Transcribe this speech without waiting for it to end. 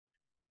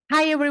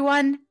Hi,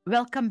 everyone.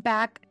 Welcome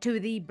back to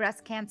the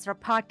Breast Cancer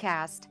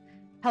Podcast.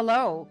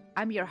 Hello,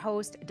 I'm your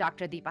host,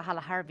 Dr. Deepa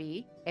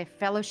Halaharvi, a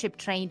fellowship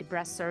trained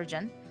breast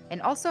surgeon,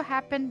 and also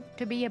happen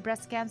to be a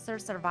breast cancer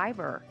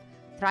survivor,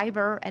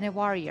 thriver, and a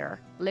warrior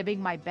living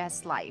my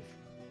best life.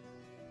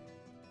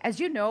 As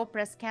you know,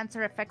 breast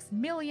cancer affects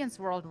millions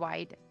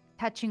worldwide,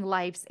 touching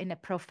lives in a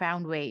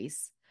profound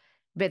ways.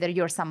 Whether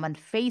you're someone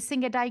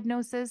facing a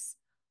diagnosis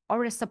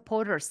or a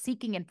supporter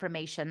seeking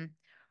information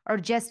or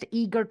just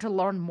eager to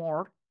learn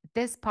more,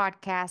 this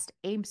podcast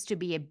aims to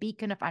be a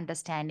beacon of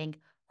understanding,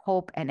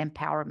 hope, and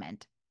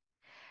empowerment.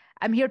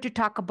 I'm here to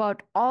talk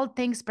about all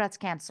things breast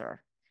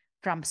cancer,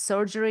 from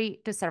surgery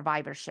to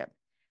survivorship,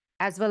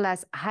 as well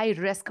as high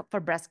risk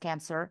for breast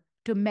cancer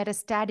to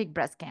metastatic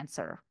breast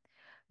cancer.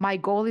 My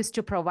goal is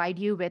to provide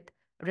you with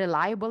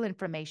reliable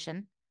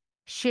information,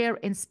 share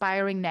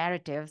inspiring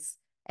narratives,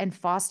 and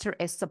foster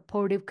a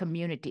supportive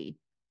community.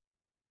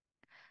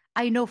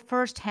 I know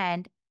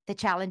firsthand the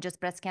challenges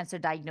breast cancer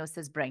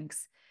diagnosis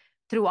brings.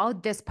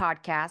 Throughout this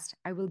podcast,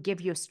 I will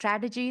give you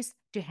strategies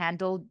to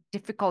handle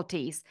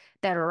difficulties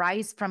that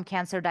arise from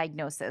cancer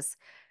diagnosis.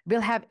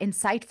 We'll have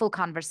insightful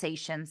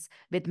conversations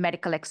with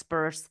medical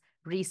experts,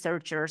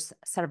 researchers,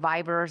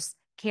 survivors,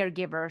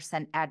 caregivers,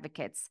 and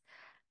advocates.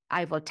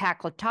 I will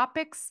tackle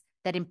topics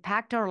that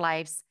impact our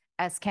lives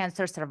as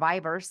cancer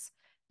survivors.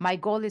 My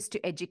goal is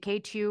to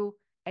educate you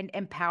and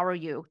empower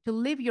you to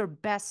live your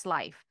best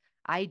life.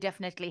 I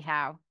definitely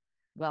have.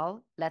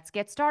 Well, let's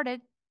get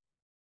started.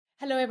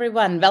 Hello,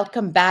 everyone.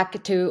 Welcome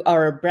back to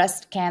our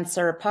breast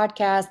cancer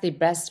podcast, the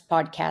best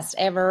podcast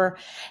ever.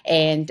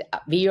 And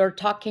we are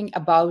talking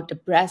about the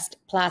breast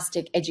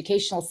plastic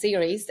educational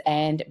series,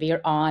 and we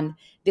are on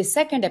the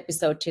second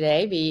episode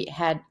today. We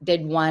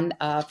did one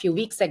a few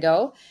weeks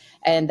ago,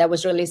 and that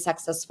was really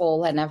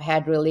successful, and I've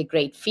had really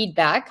great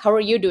feedback. How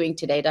are you doing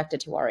today, Dr.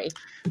 Tiwari?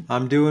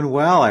 I'm doing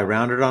well. I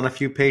rounded on a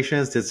few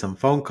patients, did some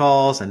phone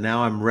calls, and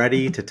now I'm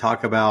ready to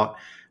talk about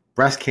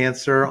breast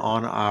cancer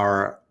on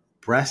our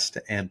breast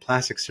and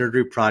plastic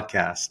surgery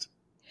podcast.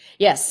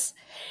 Yes.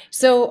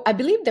 So I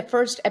believe the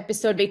first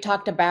episode we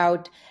talked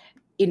about,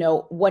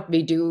 what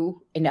we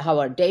do, how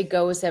our day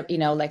goes,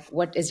 like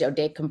what is your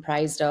day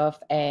comprised of,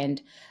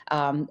 and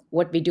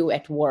what we do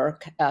at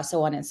work,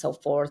 so on and so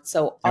forth.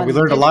 So And we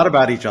learned a lot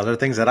about each other,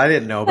 things that I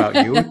didn't know about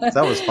you.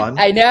 That was fun.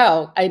 I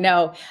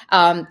know.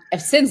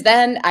 Since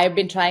then, I've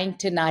been trying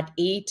to not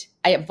eat.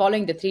 I am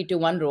following the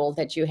 3-2-1 rule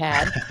that you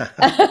had.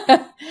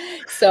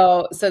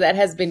 So that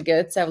has been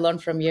good. So I've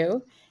learned from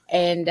you.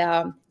 And,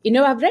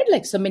 I've read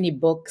like so many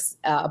books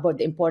about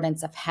the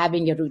importance of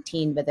having a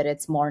routine, whether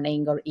it's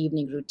morning or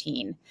evening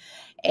routine.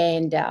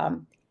 And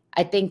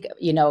I think,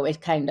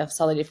 it kind of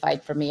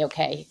solidified for me,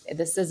 okay,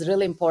 this is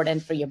really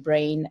important for your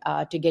brain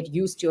to get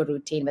used to a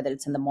routine, whether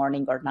it's in the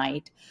morning or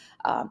night,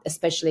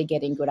 especially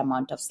getting good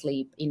amount of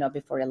sleep,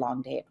 before a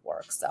long day at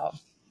work. So.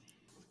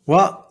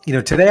 Well,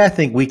 today I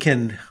think we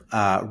can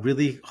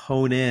really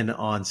hone in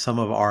on some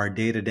of our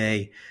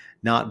day-to-day,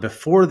 not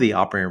before the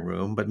operating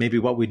room, but maybe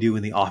what we do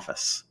in the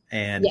office,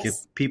 and give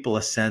people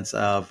a sense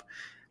of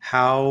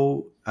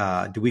how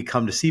do we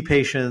come to see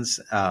patients,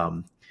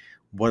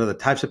 what are the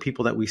types of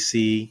people that we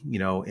see,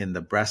 in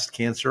the breast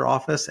cancer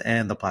office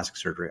and the plastic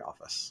surgery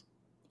office.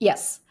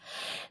 Yes,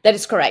 that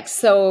is correct.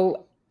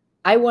 So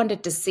I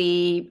wanted to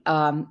see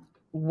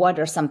what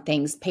are some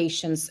things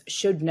patients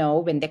should know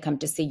when they come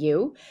to see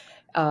you.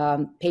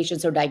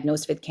 Patients are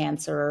diagnosed with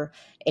cancer,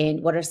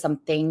 and what are some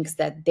things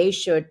that they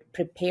should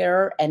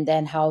prepare, and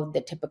then how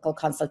the typical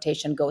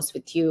consultation goes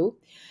with you.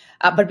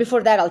 But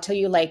before that, I'll tell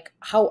you like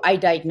how I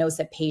diagnose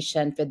a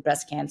patient with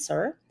breast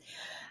cancer.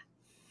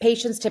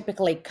 Patients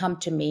typically come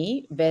to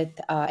me with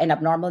an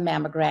abnormal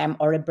mammogram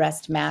or a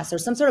breast mass or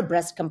some sort of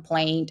breast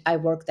complaint. I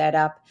work that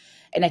up,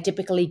 and I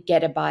typically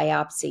get a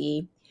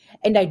biopsy.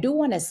 And I do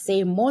want to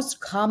say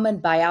most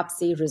common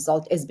biopsy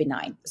result is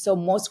benign. So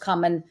most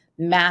common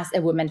mass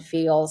a woman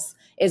feels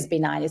is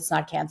benign. It's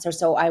not cancer.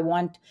 So I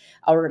want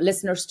our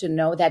listeners to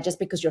know that just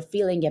because you're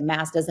feeling a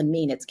mass doesn't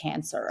mean it's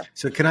cancer.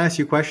 So can I ask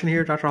you a question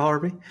here, Dr.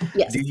 Halaharvi?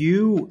 Yes. Do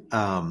you,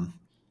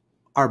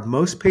 are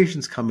most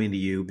patients coming to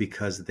you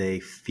because they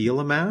feel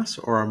a mass,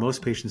 or are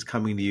most patients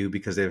coming to you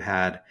because they've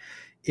had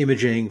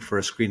imaging for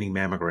a screening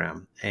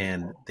mammogram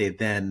and they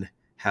then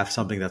have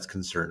something that's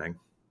concerning?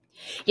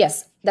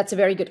 Yes, that's a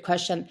very good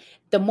question.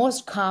 The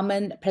most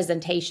common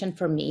presentation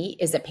for me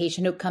is a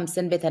patient who comes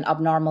in with an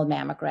abnormal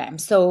mammogram.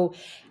 So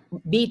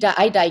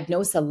I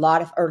diagnose a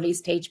lot of early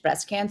stage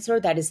breast cancer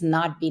that is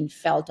not being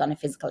felt on a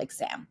physical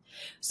exam.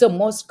 So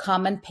most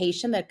common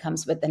patient that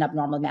comes with an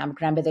abnormal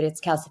mammogram, whether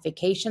it's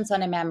calcifications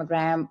on a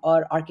mammogram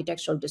or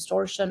architectural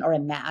distortion or a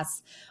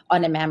mass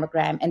on a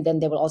mammogram, and then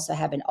they will also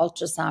have an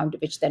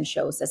ultrasound, which then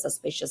shows a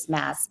suspicious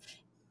mass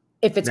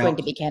if it's going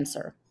to be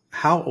cancer.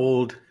 how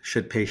old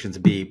should patients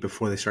be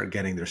before they start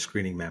getting their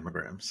screening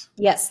mammograms?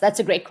 Yes, that's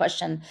a great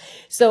question.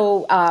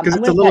 So Because I'm it's a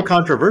going little to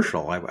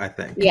controversial, I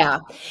think. Yeah,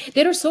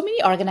 there are so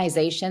many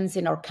organizations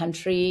in our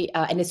country,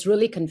 and it's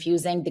really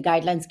confusing. The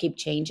guidelines keep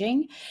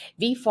changing.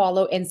 We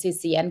follow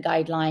NCCN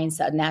guidelines,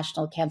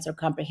 National Cancer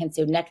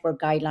Comprehensive Network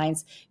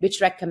guidelines,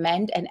 which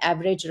recommend an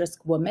average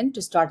risk woman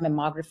to start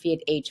mammography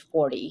at age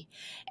 40.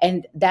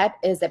 And that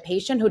is a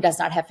patient who does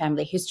not have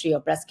family history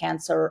of breast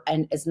cancer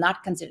and is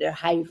not considered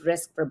high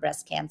risk for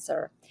breast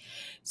cancer.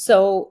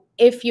 So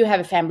if you have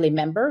a family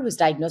member who's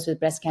diagnosed with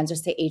breast cancer,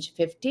 say age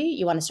 50,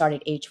 you want to start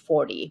at age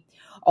 40.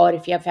 Or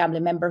if you have a family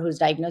member who's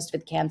diagnosed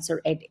with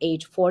cancer at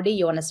age 40,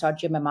 you want to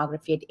start your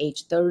mammography at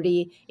age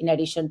 30, in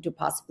addition to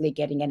possibly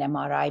getting an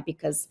MRI,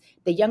 because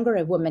the younger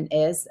a woman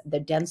is, the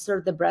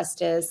denser the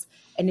breast is,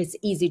 and it's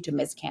easy to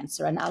miss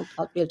cancer. And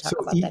we'll talk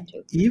about that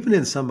too. Even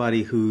in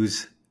somebody who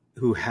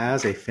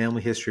has a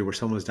family history where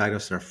someone was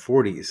diagnosed in their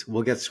 40s,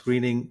 will get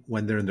screening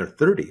when they're in their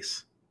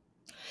 30s.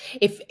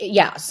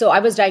 So I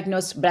was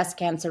diagnosed breast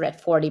cancer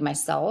at 40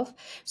 myself.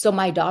 So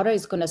my daughter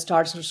is going to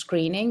start her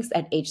screenings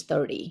at age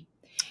 30.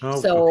 Oh,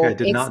 so okay. I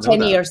did it's not know 10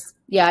 that. years.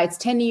 Yeah, it's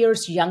 10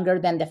 years younger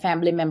than the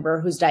family member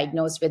who's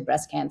diagnosed with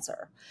breast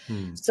cancer.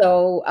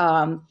 So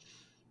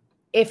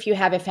if you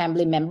have a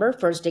family member,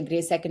 first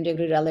degree, second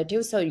degree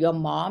relative, so your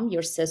mom,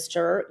 your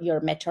sister,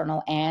 your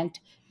maternal aunt,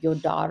 your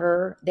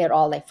daughter, they're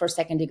all like first,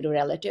 second degree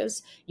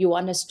relatives. You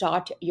want to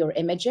start your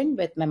imaging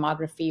with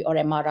mammography or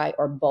MRI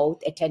or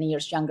both at 10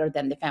 years younger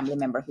than the family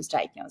member who's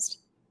diagnosed.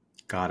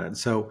 Got it.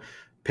 So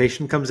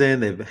patient comes in,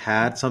 they've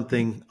had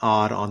something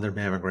odd on their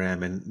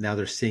mammogram, and now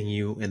they're seeing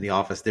you in the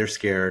office. They're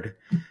scared.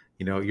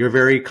 You're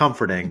very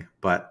comforting,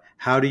 but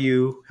how do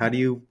you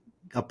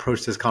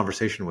approach this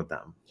conversation with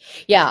them?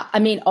 Yeah, I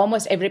mean,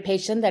 almost every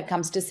patient that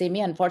comes to see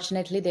me,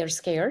 unfortunately, they're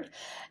scared.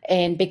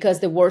 And because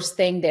the worst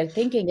thing they're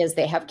thinking is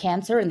they have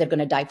cancer and they're going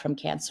to die from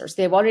cancer.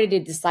 So they've already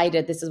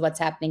decided this is what's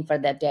happening for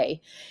that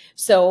day.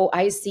 So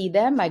I see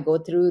them, I go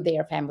through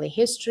their family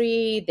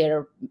history,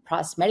 their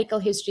past medical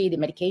history, the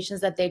medications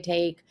that they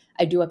take.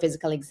 I do a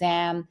physical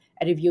exam,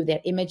 I review their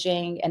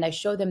imaging, and I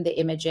show them the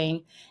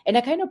imaging. And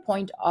I kind of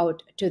point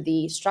out to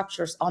the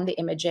structures on the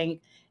imaging.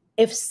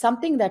 If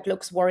something that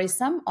looks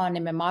worrisome on a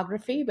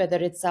mammography, whether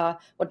it's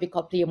what we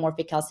call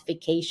pleomorphic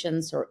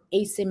calcifications or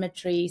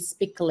asymmetry,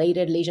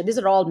 spiculated lesion, these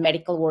are all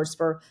medical words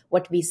for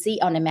what we see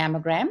on a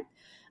mammogram.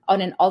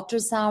 On an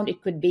ultrasound,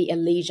 it could be a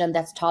lesion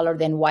that's taller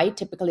than white.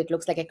 Typically, it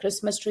looks like a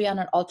Christmas tree on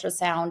an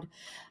ultrasound.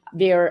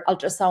 Where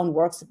ultrasound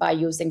works by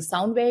using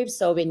sound waves.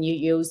 So when you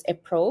use a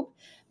probe,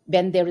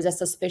 when there is a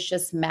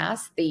suspicious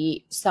mass,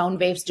 the sound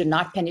waves do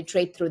not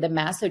penetrate through the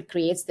mass, so it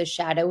creates the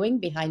shadowing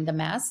behind the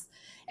mass.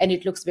 And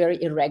it looks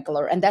very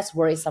irregular, and that's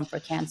worrisome for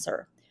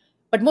cancer.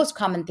 But most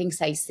common things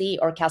I see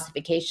are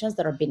calcifications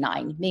that are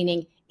benign,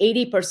 meaning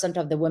 80%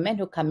 of the women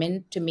who come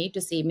in to me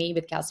to see me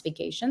with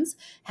calcifications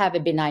have a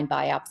benign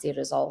biopsy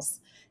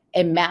results.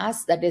 A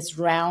mass that is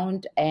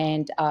round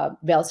and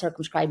well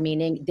circumscribed,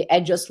 meaning the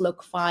edges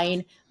look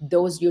fine,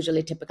 those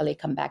usually typically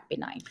come back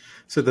benign.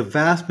 So the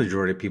vast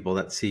majority of people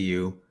that see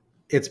you,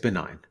 it's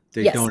benign.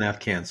 They Yes. don't have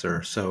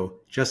cancer. So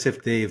just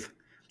if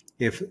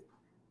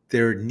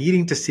they're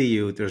needing to see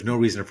you, there's no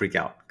reason to freak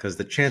out, because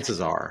the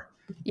chances are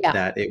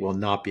that it will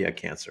not be a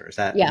cancer.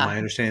 Am I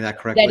understanding that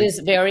correctly? That is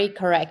very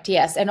correct,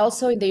 yes. And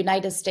also in the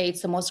United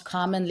States, the most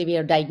commonly we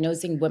are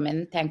diagnosing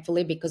women,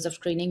 thankfully, because of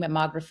screening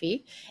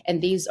mammography.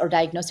 And these are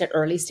diagnosed at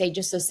early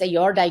stages. So say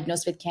you're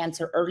diagnosed with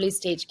cancer, early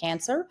stage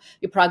cancer,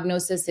 your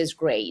prognosis is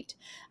great.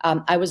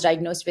 I was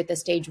diagnosed with a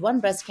stage 1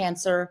 breast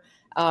cancer.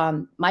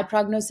 My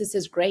prognosis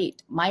is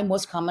great. My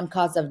most common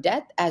cause of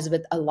death, as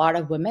with a lot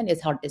of women,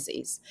 is heart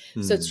disease.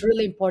 So it's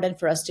really important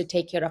for us to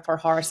take care of our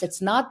hearts.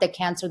 It's not the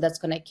cancer that's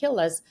going to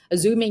kill us,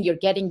 assuming you're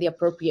getting the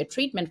appropriate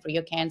treatment for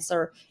your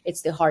cancer.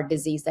 It's the heart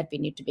disease that we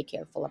need to be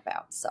careful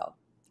about. So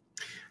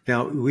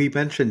now, we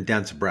mentioned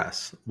dense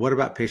breasts. What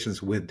about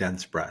patients with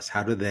dense breasts?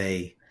 How do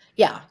they...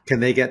 Can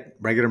they get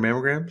regular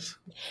mammograms?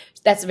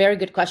 That's a very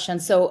good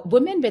question. So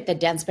women with a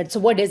dense breast, so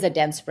what is a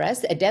dense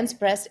breast? A dense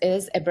breast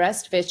is a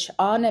breast which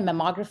on a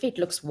mammography, it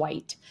looks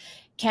white.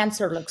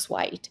 Cancer looks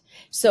white.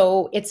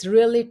 So it's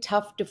really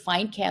tough to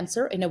find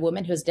cancer in a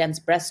woman who has dense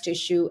breast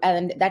tissue.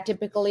 And that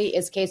typically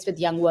is case with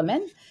young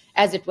women,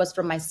 as it was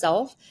for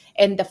myself.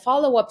 And the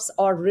follow-ups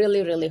are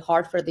really, really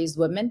hard for these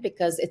women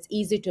because it's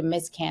easy to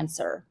miss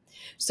cancer.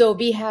 So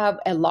we have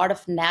a lot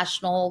of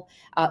national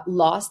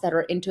laws that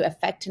are into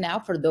effect now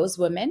for those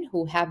women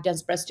who have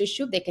dense breast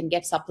tissue. They can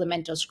get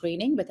supplemental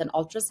screening with an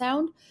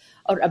ultrasound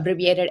or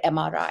abbreviated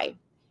MRI.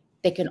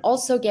 They can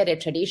also get a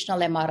traditional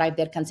MRI if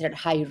they're considered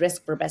high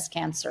risk for breast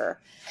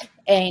cancer.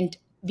 And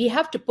we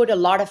have to put a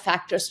lot of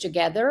factors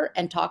together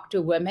and talk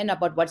to women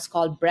about what's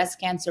called breast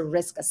cancer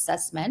risk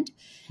assessment.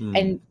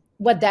 And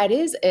what that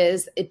is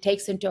it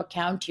takes into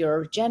account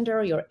your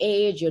gender, your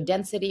age, your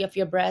density of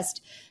your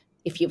breast.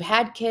 If you've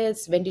had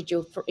kids,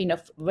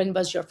 when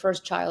was your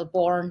first child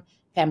born?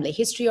 family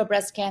history of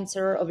breast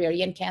cancer,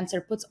 ovarian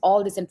cancer, puts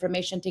all this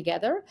information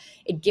together.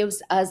 It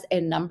gives us a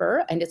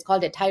number, and it's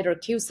called a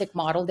Titer-Cusick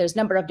model. There's a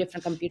number of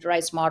different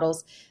computerized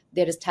models.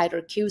 There is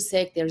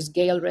Titer-Cusick, there's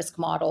Gale risk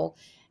model.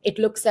 It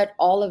looks at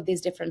all of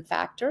these different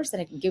factors,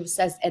 and it gives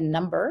us a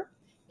number.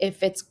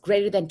 If it's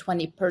greater than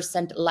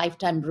 20%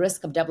 lifetime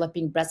risk of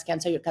developing breast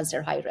cancer, you're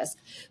considered high risk.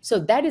 So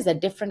that is a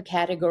different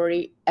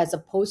category as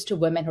opposed to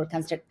women who are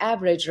considered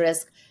average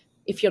risk.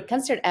 If you're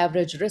considered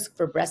average risk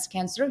for breast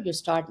cancer, you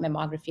start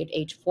mammography at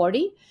age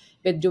 40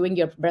 with doing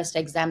your breast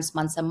exams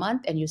once a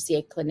month, and you see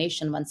a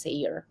clinician once a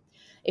year.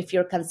 If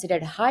you're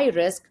considered high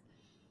risk,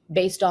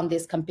 based on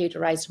these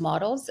computerized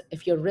models,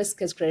 if your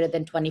risk is greater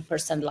than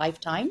 20%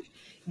 lifetime,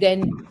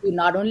 then you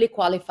not only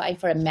qualify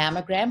for a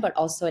mammogram, but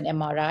also an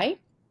MRI.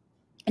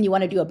 And you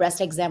want to do a breast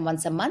exam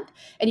once a month,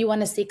 and you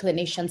want to see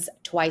clinicians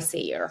twice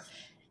a year.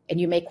 And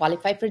you may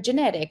qualify for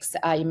genetics.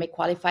 You may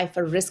qualify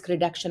for risk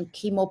reduction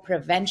chemo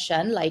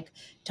prevention, like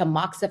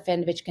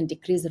tamoxifen, which can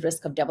decrease the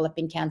risk of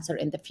developing cancer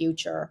in the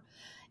future.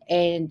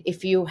 And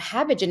if you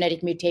have a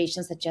genetic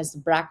mutation such as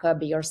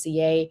BRCA,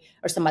 BRCA,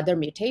 or some other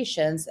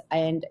mutations,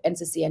 and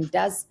NCCN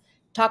does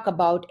talk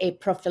about a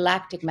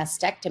prophylactic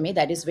mastectomy,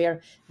 that is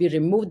where we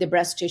remove the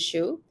breast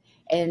tissue,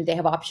 and they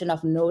have option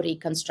of no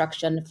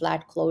reconstruction,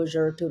 flat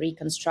closure to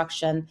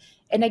reconstruction.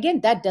 And again,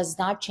 that does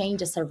not change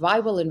the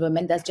survival in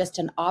women. That's just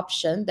an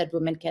option that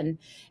women can,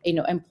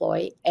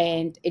 employ.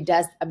 And it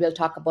does, we'll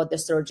talk about the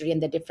surgery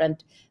and the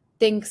different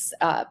things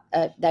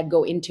that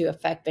go into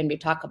effect when we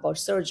talk about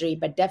surgery,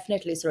 but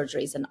definitely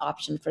surgery is an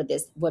option for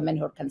these women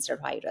who are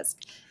considered high risk,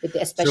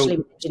 especially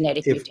with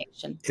genetic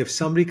mutation. If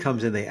somebody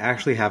comes in, they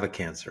actually have a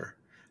cancer,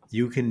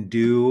 you can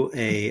do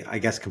a, I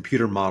guess,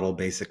 computer model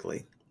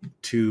basically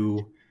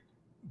to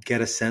get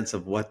a sense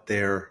of what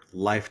their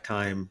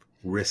lifetime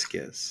risk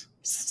is.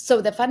 So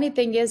the funny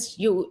thing is,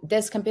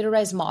 this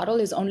computerized model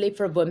is only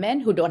for women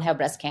who don't have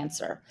breast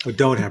cancer. Who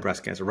don't have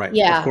breast cancer, right?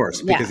 Yeah, of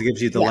course, because it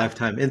gives you the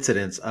lifetime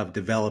incidence of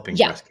developing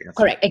breast cancer.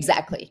 Correct,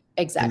 exactly.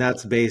 And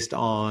that's based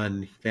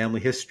on family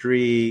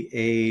history,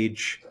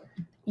 age,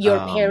 your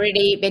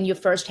parity, when you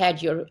first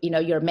had your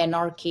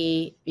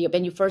menarche,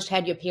 when you first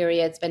had your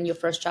periods, when your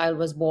first child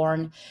was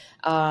born,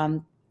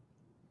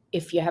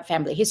 if you have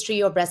family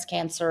history of breast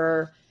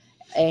cancer,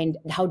 and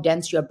how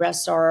dense your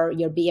breasts are,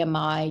 your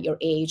BMI, your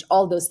age,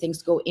 all those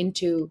things go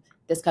into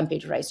this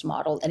computerized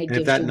model. And gives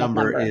if that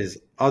number is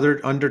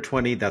under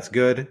 20, that's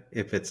good.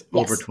 If it's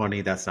over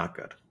 20, that's not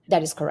good.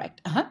 That is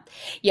correct.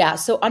 Yeah.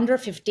 So under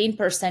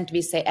 15%,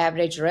 we say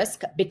average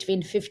risk.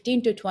 Between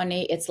 15 to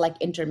 20, it's like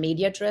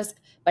intermediate risk.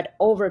 But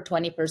over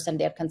 20%,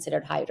 they're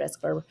considered high risk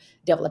for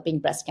developing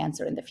breast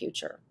cancer in the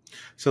future.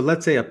 So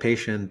let's say a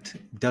patient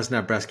doesn't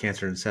have breast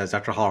cancer and says,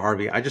 Dr.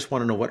 Halaharvi, I just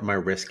want to know what my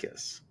risk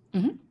is.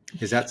 Mm-hmm.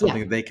 Is that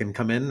something that they can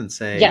come in and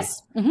say,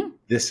 yes,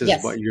 this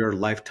is what your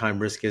lifetime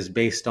risk is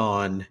based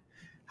on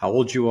how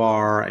old you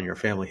are and your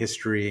family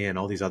history and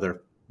all these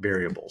other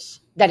variables?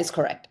 That is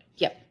correct.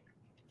 Yep.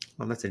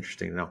 Well, that's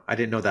interesting to know. I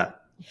didn't know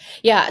that.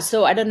 Yeah.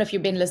 So I don't know if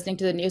you've been listening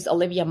to the news.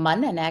 Olivia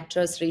Munn, an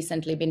actress,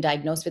 recently been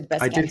diagnosed with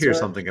breast cancer. I did hear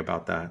something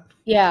about that.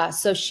 Yeah.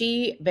 So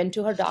she went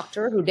to her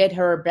doctor who did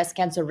her breast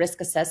cancer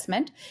risk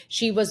assessment.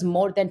 She was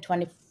more than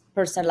 20%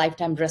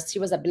 lifetime risk. She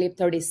was, I believe,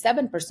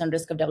 37%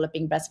 risk of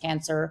developing breast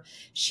cancer.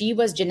 She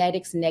was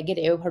genetics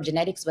negative. Her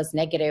genetics was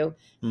negative.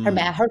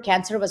 Her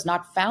cancer was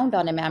not found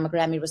on a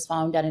mammogram. It was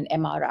found on an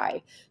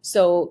MRI.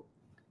 So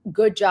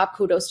good job.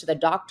 Kudos to the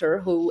doctor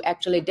who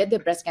actually did the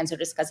breast cancer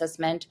risk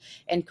assessment,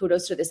 and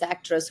kudos to this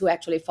actress who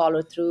actually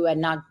followed through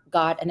and not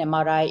got an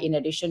MRI in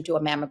addition to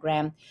a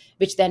mammogram,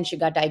 which then she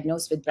got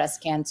diagnosed with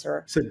breast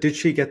cancer. So did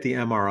she get the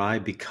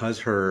MRI because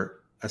her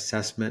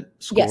assessment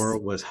score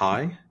was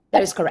high?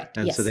 That is correct.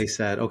 And so they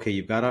said, okay,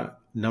 you've got a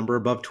number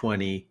above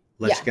 20.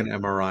 Let's get an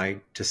MRI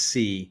to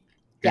see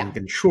and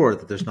ensure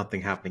that there's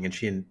nothing happening. And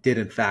she did,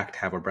 in fact,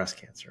 have a breast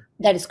cancer.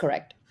 That is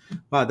correct.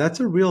 Wow,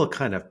 that's a real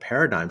kind of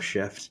paradigm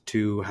shift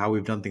to how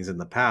we've done things in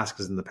the past.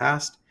 Because in the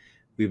past,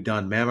 we've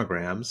done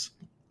mammograms.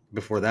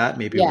 Before that,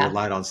 maybe we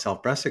relied on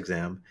self-breast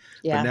exam.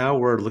 But now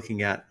we're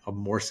looking at a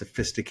more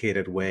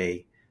sophisticated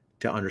way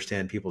to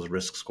understand people's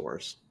risk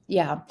scores.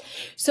 Yeah.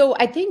 So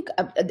I think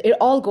it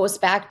all goes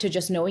back to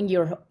just knowing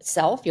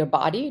yourself, your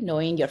body,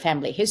 knowing your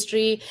family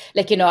history.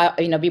 Like,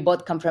 we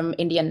both come from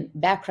Indian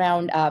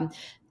background.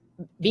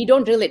 We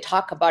don't really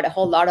talk about a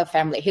whole lot of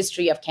family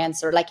history of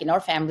cancer. Like in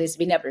our families,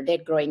 we never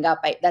did growing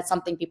up. That's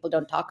something people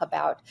don't talk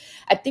about.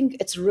 I think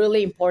it's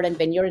really important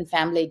when you're in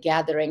family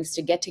gatherings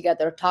to get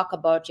together, talk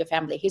about your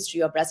family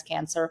history of breast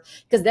cancer,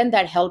 because then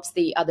that helps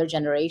the other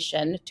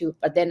generation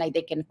but then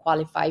they can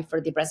qualify for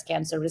the breast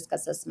cancer risk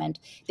assessment.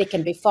 They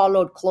can be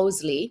followed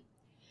closely.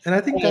 And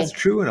I think that's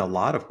true in a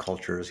lot of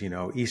cultures,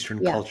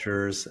 Eastern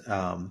cultures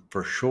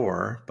for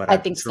sure. But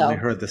I've certainly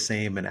heard the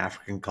same in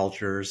African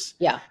cultures.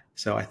 Yeah.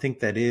 So I think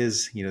that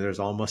is, there's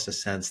almost a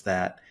sense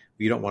that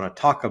you don't want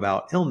to talk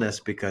about illness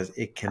because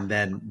it can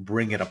then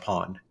bring it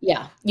upon.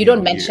 Yeah. You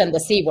don't mention the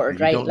C word,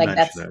 right? Don't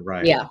mention it,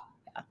 right.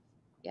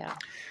 Yeah.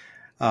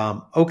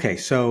 Okay.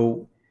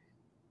 So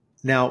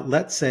now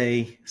let's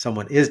say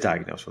someone is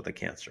diagnosed with a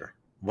cancer.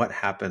 what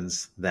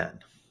happens then?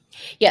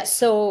 Yeah,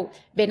 so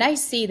when I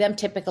see them,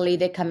 typically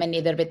they come in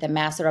either with a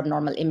mass or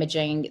abnormal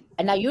imaging.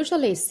 And I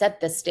usually set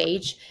the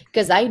stage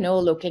because I know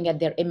looking at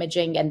their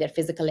imaging and their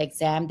physical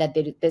exam that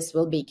this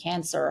will be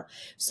cancer.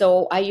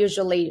 So I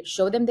usually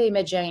show them the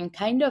imaging,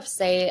 kind of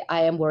say,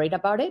 I am worried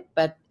about it,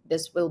 but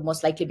this will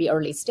most likely be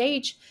early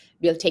stage.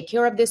 We'll take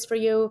care of this for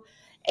you.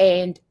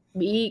 And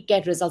we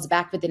get results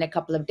back within a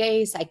couple of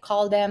days. I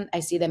call them, I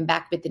see them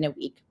back within a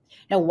week.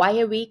 Now, why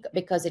a week?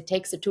 Because it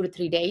takes 2 to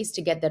 3 days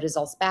to get the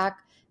results back.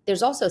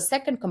 There's also a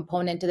second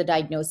component to the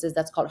diagnosis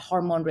that's called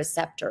hormone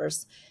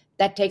receptors.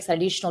 That takes an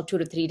additional 2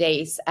 to 3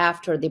 days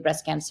after the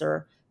breast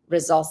cancer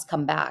results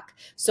come back.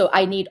 So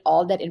I need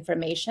all that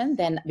information.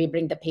 Then we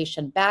bring the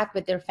patient back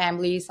with their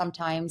family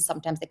sometimes.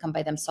 Sometimes they come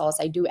by themselves.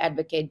 I do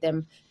advocate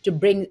them to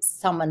bring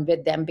someone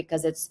with them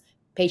because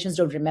patients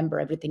don't remember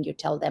everything you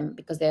tell them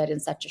because they are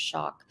in such a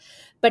shock.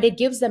 But it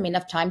gives them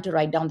enough time to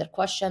write down their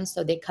questions.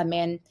 So they come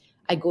in,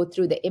 I go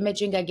through the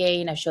imaging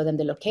again. I show them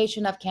the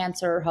location of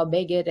cancer, how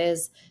big it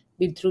is.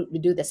 We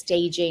do the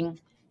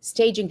staging.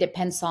 Staging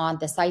depends on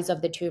the size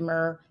of the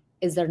tumor.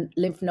 Is there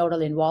lymph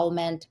nodal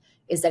involvement?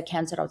 Is there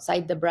cancer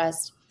outside the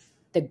breast?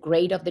 The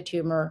grade of the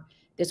tumor.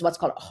 There's what's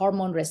called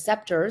hormone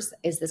receptors.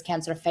 Is this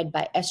cancer fed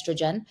by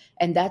estrogen?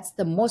 And that's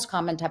the most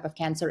common type of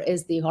cancer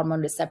is the hormone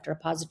receptor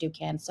positive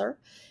cancer.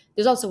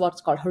 There's also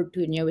what's called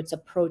HER2/neu. It's a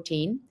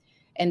protein.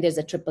 And there's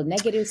a triple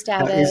negative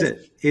status. Now,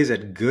 is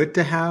it good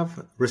to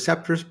have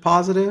receptors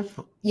positive?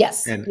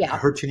 Yes. And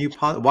HER2/neu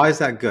positive? Why is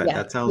that good? Yeah.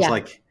 That sounds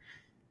like...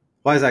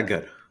 Why is that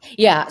good?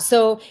 Yeah,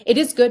 so it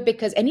is good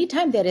because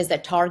anytime there is a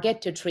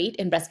target to treat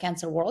in breast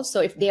cancer world,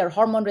 so if they are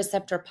hormone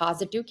receptor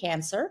positive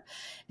cancer,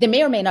 they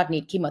may or may not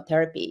need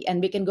chemotherapy.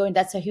 And we can go in,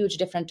 that's a huge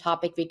different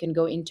topic we can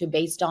go into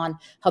based on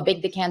how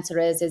big the cancer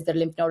is there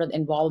lymph nodal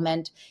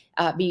involvement.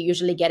 We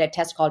usually get a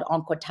test called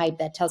Oncotype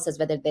that tells us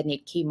whether they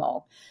need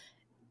chemo.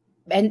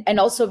 And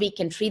also we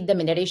can treat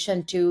them in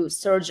addition to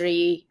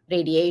surgery,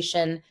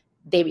 radiation.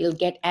 They will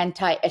get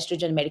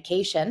anti-estrogen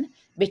medication,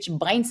 which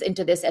binds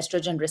into this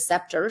estrogen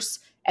receptors,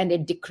 and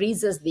it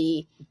decreases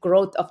the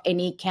growth of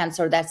any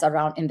cancer that's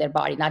around in their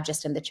body, not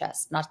just in the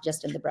chest, not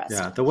just in the breast.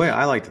 Yeah, the way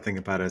I like to think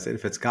about it is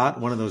if it's got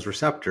one of those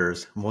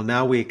receptors, well,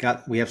 now we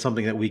have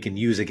something that we can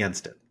use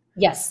against it.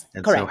 Yes,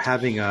 and correct. So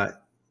having a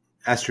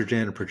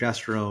estrogen,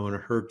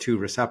 progesterone, HER2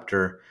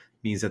 receptor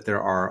means that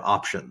there are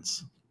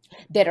options.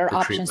 There are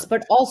options,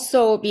 but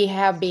also we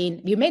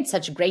made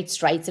such great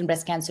strides in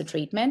breast cancer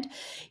treatment.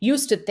 We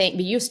used to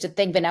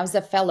think when I was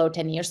a fellow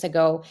 10 years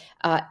ago,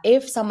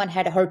 if someone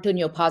had a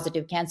HER2/neu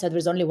positive cancer, there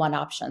was only one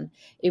option.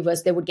 They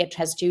would get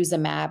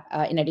trastuzumab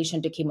in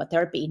addition to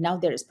chemotherapy. Now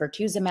there is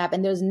pertuzumab,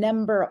 and there's a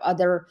number of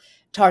other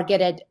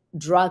targeted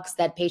drugs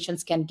that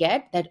patients can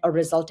get that are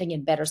resulting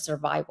in better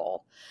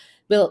survival.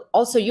 Well,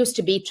 also used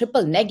to be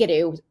triple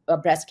negative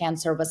breast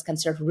cancer was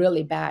considered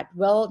really bad.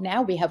 Well,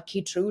 now we have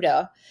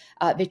Keytruda,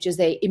 which is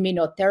a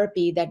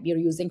immunotherapy that we're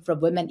using for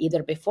women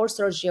either before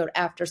surgery or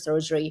after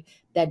surgery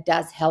that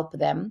does help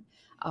them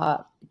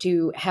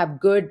to have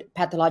good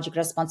pathologic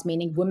response,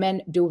 meaning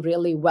women do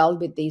really well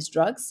with these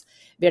drugs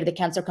where the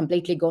cancer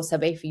completely goes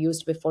away if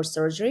used before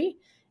surgery.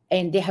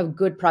 And they have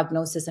good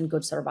prognosis and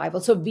good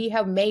survival. So we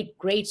have made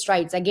great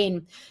strides.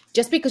 Again,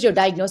 just because you're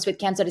diagnosed with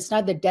cancer, it's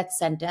not the death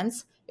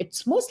sentence.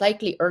 It's most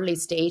likely early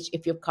stage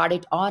if you've caught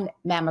it on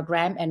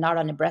mammogram and not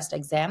on a breast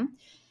exam.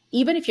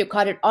 Even if you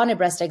caught it on a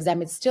breast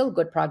exam, it's still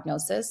good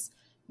prognosis.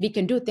 We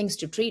can do things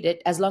to treat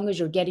it as long as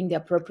you're getting the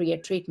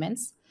appropriate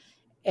treatments.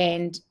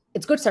 And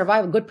it's good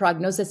survival, good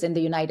prognosis in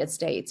the United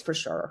States for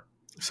sure.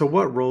 So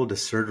what role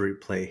does surgery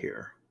play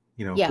here?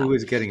 Who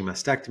is getting a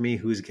mastectomy?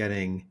 Who's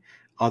getting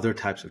other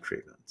types of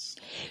treatments?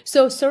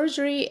 So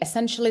surgery,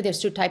 essentially, there's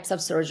two types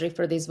of surgery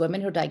for these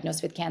women who are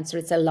diagnosed with cancer.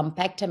 It's a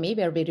lumpectomy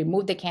where we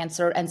remove the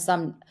cancer and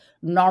some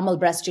normal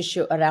breast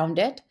tissue around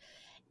it,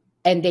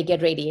 and they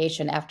get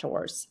radiation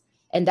afterwards.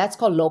 And that's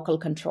called local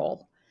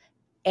control.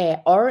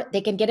 Or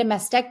they can get a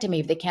mastectomy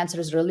if the cancer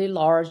is really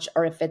large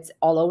or if it's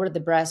all over the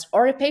breast.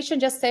 Or a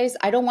patient just says,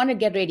 I don't want to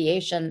get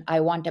radiation, I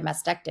want a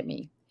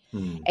mastectomy.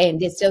 And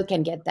they still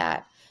can get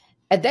that.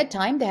 At that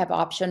time, they have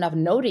option of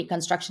no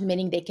reconstruction,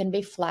 meaning they can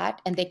be flat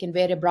and they can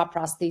wear a bra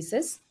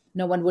prosthesis.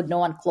 No one would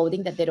know on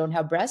clothing that they don't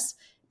have breasts.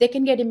 They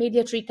can get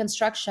immediate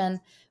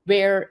reconstruction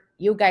where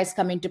you guys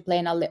come into play,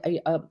 and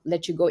I'll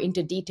let you go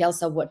into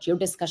details of what your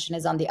discussion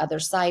is on the other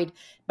side.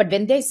 But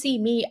when they see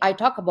me, I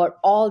talk about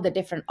all the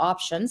different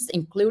options,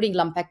 including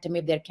lumpectomy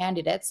if they're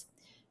candidates.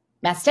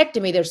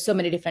 Mastectomy, there's so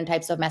many different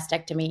types of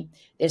mastectomy.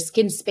 There's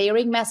skin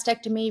sparing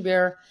mastectomy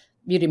where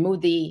we remove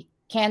the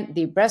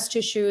breast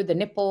tissue, the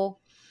nipple,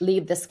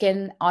 leave the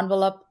skin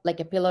envelope like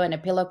a pillow and a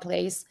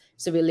pillowcase.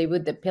 So we leave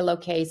with the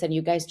pillowcase and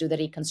you guys do the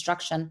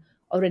reconstruction.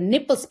 Or a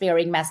nipple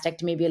sparing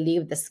mastectomy, we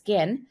leave the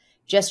skin,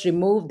 just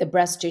remove the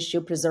breast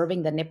tissue,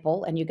 preserving the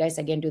nipple, and you guys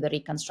again do the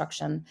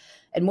reconstruction.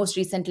 And most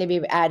recently,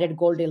 we've added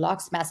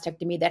Goldilocks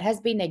mastectomy. That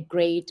has been a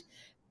great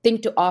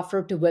thing to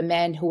offer to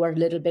women who are a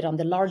little bit on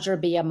the larger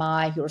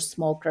BMI, who are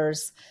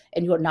smokers,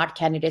 and who are not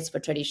candidates for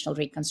traditional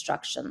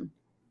reconstruction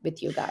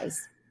with you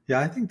guys.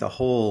 Yeah, I think the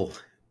whole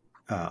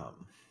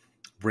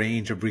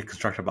range of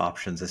reconstructive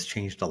options has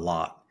changed a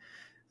lot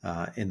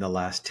in the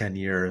last 10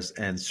 years,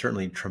 and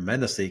certainly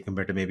tremendously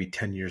compared to maybe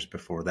 10 years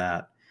before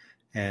that.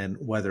 And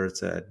whether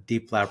it's a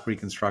deep flap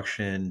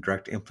reconstruction,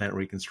 direct implant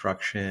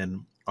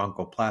reconstruction,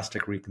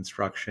 oncoplastic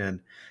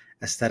reconstruction,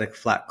 aesthetic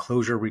flat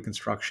closure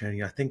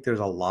reconstruction, I think there's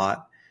a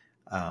lot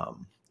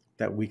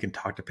that we can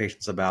talk to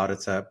patients about.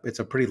 It's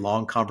a pretty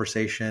long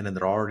conversation, and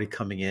they're already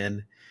coming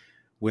in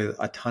with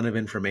a ton of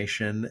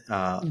information.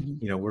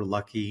 We're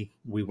lucky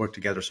we work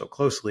together so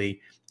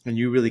closely, and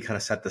you really kind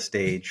of set the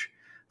stage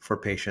for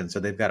patients. So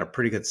they've got a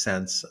pretty good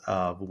sense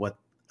of what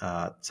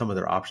some of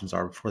their options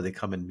are before they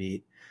come and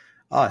meet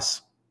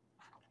us.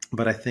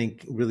 But I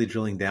think really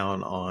drilling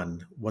down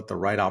on what the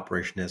right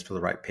operation is for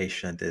the right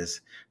patient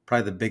is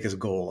probably the biggest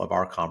goal of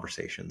our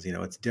conversations.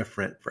 It's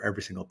different for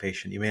every single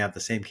patient. You may have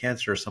the same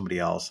cancer as somebody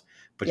else,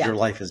 but your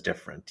life is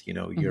different.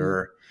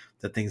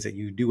 The things that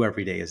you do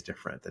every day is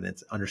different. And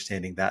it's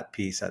understanding that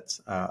piece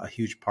that's a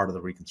huge part of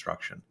the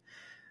reconstruction.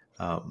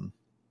 And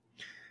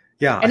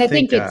I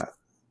think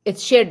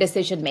it's shared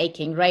decision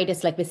making, right?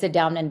 It's like we sit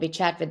down and we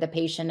chat with the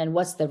patient and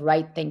what's the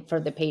right thing for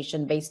the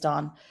patient based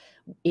on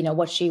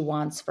what she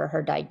wants for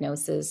her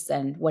diagnosis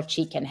and what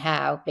she can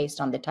have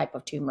based on the type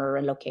of tumor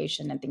and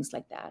location and things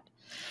like that.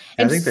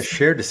 And I think the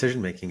shared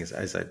decision-making is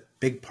a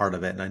big part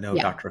of it. And I know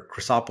Dr.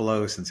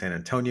 Chrysopoulos in San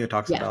Antonio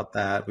talks about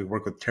that. We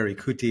work with Terry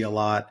Kuti a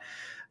lot,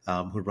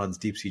 who runs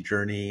Deep Sea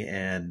Journey,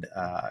 and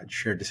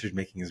shared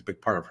decision-making is a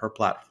big part of her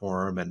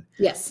platform. And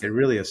it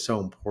really is so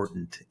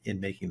important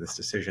in making this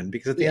decision,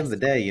 because at the end of the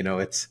day,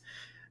 it's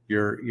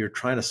you're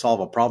trying to solve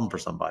a problem for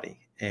somebody.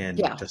 And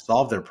to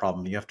solve their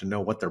problem, you have to know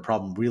what their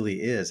problem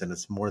really is. And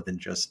it's more than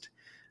just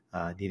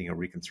needing a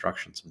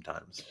reconstruction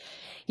sometimes.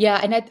 Yeah.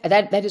 And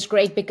that is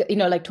great because,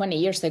 like 20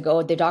 years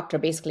ago, the doctor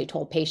basically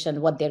told patient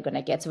what they're going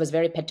to get. So it was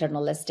very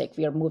paternalistic.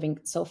 We are moving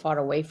so far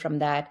away from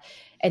that.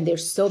 And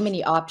there's so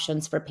many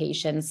options for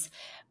patients.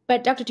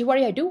 But Dr.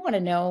 Tiwari, I do want to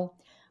know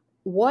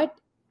what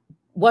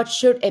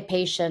should a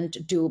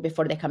patient do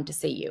before they come to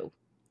see you?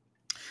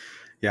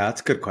 Yeah,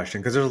 that's a good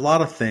question, because there's a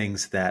lot of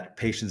things that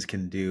patients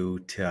can do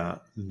to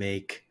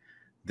make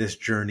this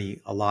journey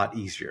a lot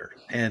easier.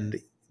 And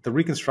the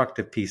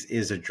reconstructive piece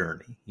is a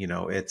journey.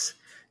 It's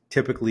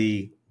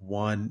typically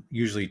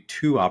usually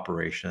 2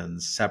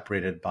 operations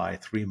separated by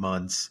 3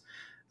 months.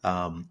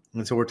 And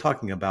so we're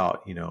talking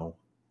about,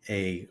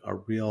 a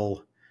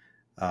real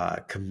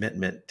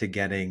commitment to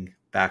getting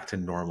back to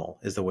normal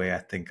is the way I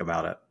think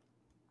about it.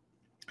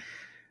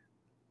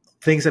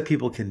 Things that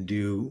people can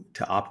do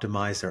to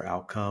optimize their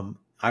outcome.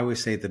 I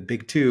always say the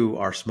big 2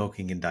 are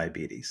smoking and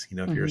diabetes.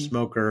 If you're a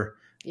smoker,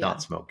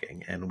 not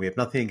smoking. And we have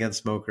nothing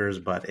against smokers,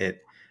 but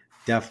it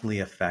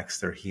definitely affects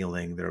their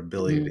healing, their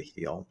ability to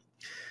heal.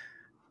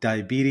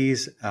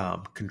 Diabetes,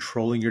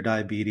 controlling your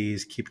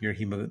diabetes, keeping your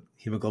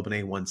hemoglobin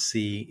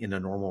A1C in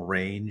a normal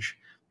range,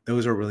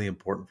 those are really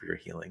important for your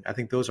healing. I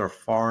think those are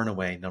far and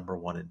away number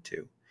 1 and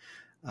 2.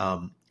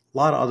 A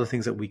lot of other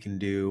things that we can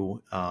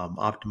do,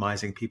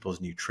 optimizing people's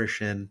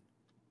nutrition,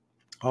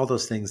 all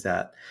those things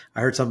that I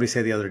heard somebody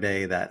say the other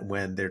day, that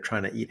when they're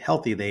trying to eat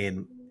healthy, they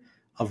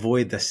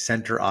avoid the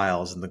center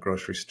aisles in the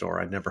grocery store.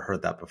 I'd never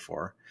heard that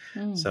before.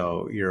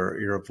 So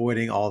you're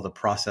avoiding all the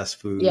processed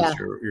foods.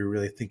 You're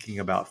really thinking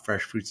about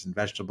fresh fruits and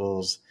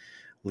vegetables,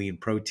 lean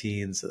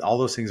proteins. All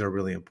those things are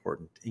really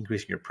important.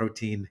 Increasing your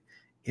protein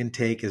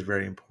intake is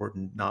very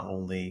important, not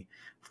only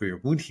for your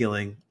wound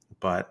healing,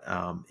 but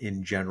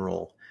in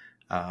general,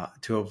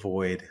 to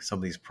avoid some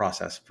of these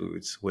processed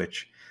foods,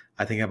 which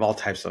I think have all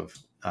types of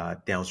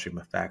downstream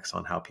effects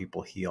on how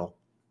people heal.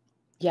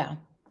 Yeah.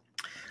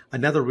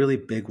 Another really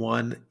big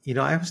one,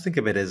 I always think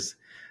of it as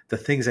the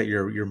things that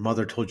your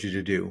mother told you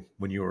to do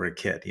when you were a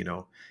kid.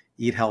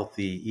 Eat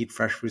healthy, eat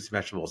fresh fruits and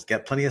vegetables,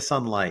 get plenty of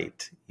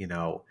sunlight.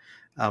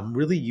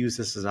 Really use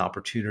this as an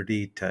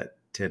opportunity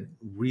to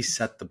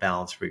reset the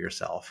balance for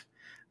yourself.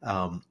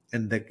 And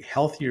the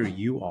healthier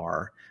you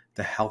are,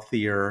 the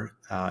healthier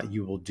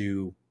you will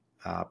do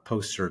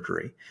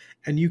post-surgery.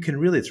 And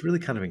it's really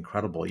kind of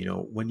incredible.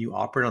 When you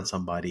operate on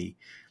somebody,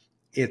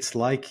 it's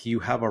like you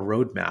have a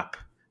roadmap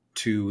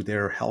to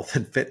their health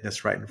and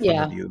fitness right in front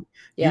of you.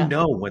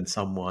 When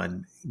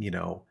someone,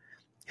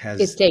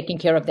 is taking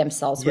care of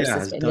themselves.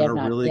 Has done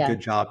a really good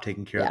job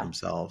taking care of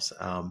themselves.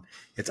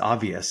 It's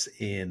obvious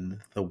in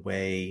the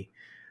way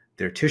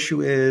their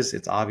tissue is.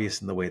 It's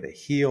obvious in the way they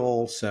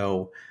heal.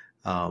 So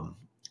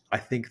I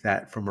think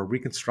that from a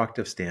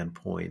reconstructive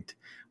standpoint,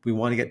 we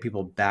want to get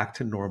people back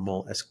to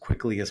normal as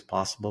quickly as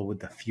possible with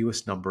the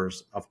fewest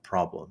numbers of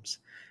problems.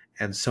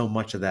 And so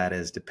much of that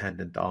is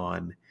dependent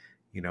on,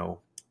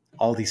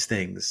 all these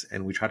things,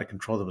 and we try to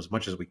control them as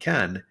much as we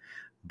can,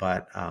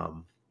 but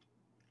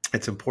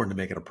it's important to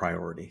make it a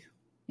priority.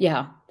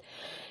 Yeah.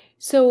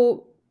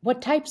 So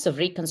what types of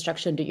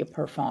reconstruction do you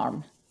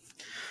perform?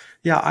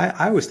 Yeah,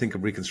 I always think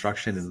of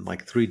reconstruction in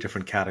like 3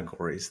 different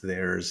categories.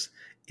 There's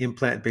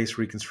implant-based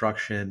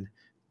reconstruction,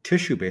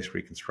 tissue-based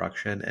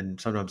reconstruction, and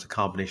sometimes a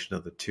combination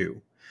of the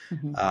 2.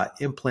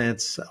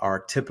 Implants are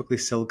typically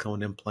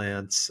silicone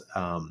implants.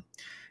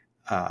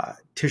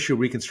 tissue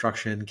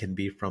reconstruction can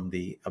be from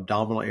the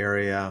abdominal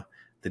area,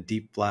 the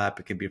deep flap.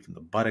 It can be from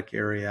the buttock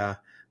area,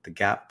 the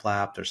gap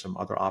flap. There's some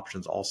other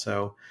options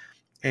also.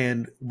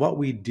 And what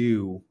we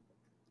do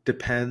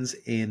depends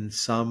in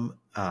some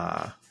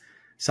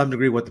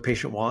degree what the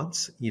patient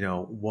wants,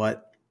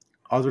 what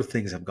other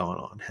things have gone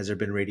on. Has there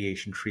been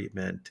radiation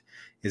treatment?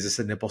 Is this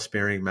a nipple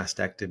sparing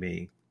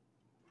mastectomy?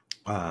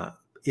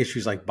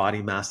 Issues like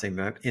body mass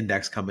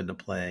index come into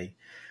play.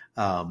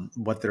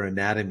 What their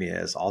anatomy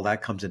is, all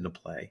that comes into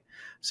play.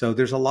 So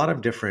there's a lot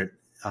of different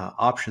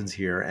options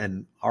here.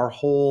 And our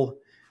whole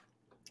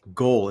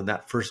goal in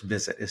that first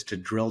visit is to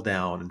drill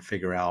down and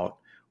figure out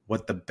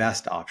what the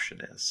best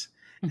option is.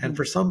 Mm-hmm. And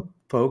for some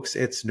folks,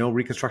 it's no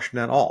reconstruction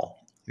at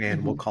all. And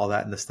mm-hmm. we'll call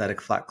that an aesthetic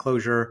flat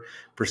closure.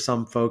 For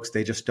some folks,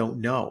 they just don't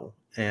know.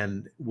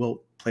 And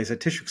we'll place a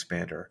tissue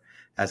expander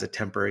as a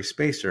temporary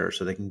spacer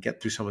so they can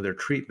get through some of their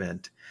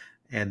treatment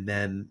and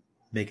then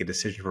make a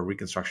decision for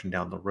reconstruction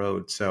down the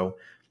road. So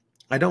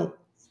I don't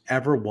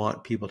ever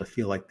want people to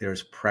feel like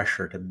there's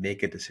pressure to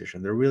make a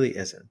decision. There really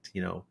isn't.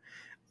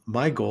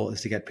 My goal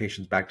is to get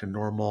patients back to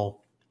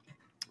normal,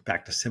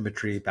 back to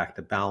symmetry, back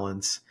to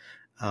balance,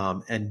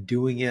 and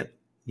doing it,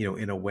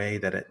 in a way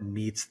that it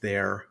meets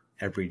their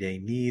everyday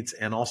needs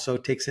and also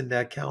takes into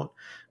account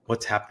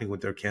what's happening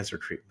with their cancer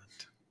treatment.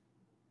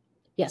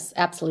 Yes,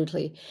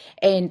 absolutely.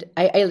 And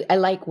I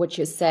like what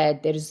you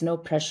said. There is no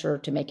pressure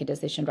to make a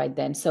decision right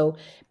then. So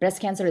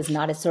breast cancer is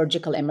not a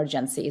surgical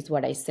emergency, is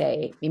what I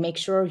say. We make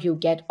sure you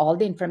get all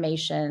the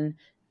information,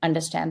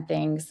 understand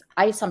things.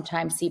 I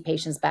sometimes see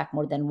patients back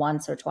more than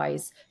once or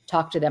twice,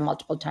 talk to them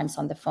multiple times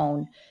on the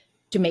phone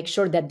to make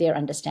sure that they're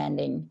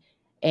understanding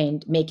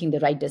and making the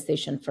right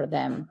decision for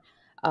them.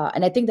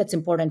 And I think that's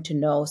important to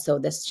know. So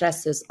the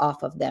stress is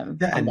off of them.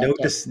 Yeah, and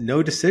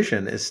no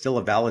decision is still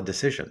a valid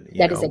decision.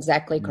 That is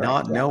exactly correct.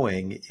 Not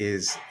knowing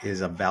is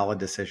a valid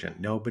decision.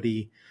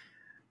 Nobody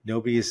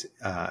is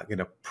going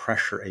to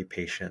pressure a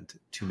patient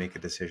to make a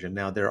decision.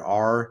 Now there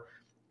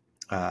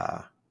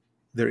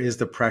is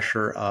the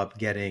pressure of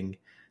getting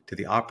to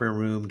the operating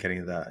room,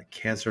 getting the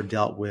cancer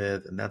dealt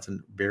with, and that's a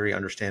very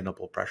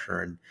understandable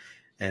pressure.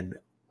 And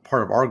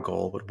part of our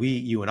goal, what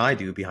you and I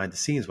do behind the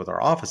scenes with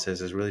our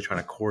offices, is really trying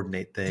to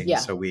coordinate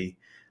things so we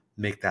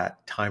make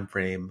that time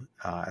frame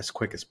as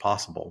quick as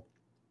possible.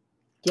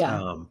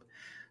 Yeah.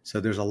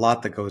 So there's a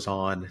lot that goes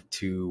on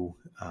to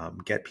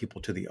get people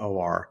to the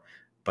OR,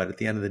 but at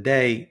the end of the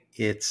day,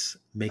 it's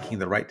making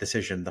the right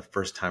decision the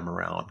first time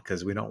around,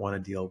 because we don't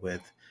want to deal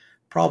with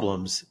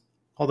problems.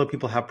 Although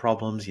people have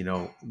problems,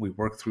 we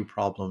work through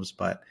problems,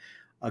 but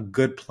a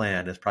good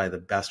plan is probably the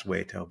best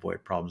way to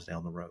avoid problems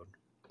down the road.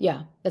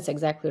 Yeah, that's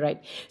exactly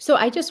right. So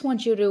I just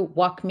want you to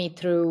walk me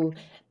through,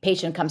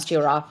 patient comes to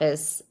your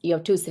office. You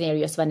have two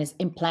scenarios. One is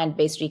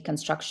implant-based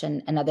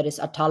reconstruction. Another is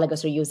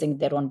autologous or using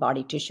their own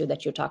body tissue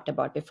that you talked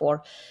about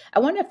before. I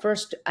want to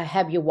first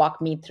have you walk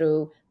me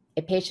through,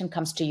 a patient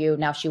comes to you.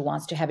 Now she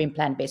wants to have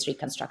implant-based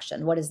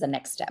reconstruction. What is the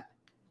next step?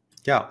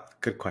 Yeah,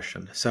 good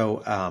question.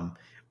 So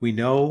we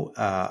know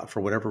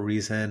for whatever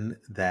reason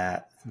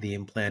that the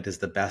implant is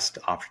the best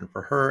option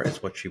for her.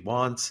 It's what she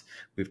wants.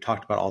 We've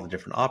talked about all the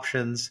different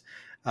options.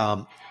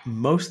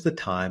 Most of the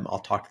time, I'll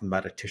talk to them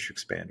about a tissue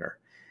expander.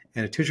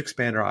 And a tissue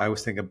expander, I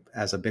always think of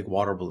as a big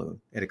water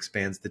balloon. It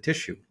expands the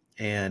tissue.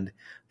 And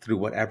through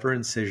whatever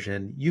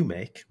incision you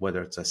make,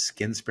 whether it's a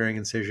skin-sparing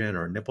incision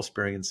or a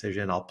nipple-sparing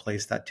incision, I'll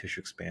place that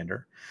tissue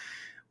expander.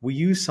 We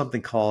use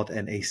something called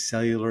an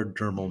acellular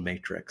dermal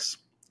matrix.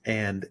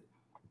 And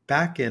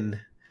back in,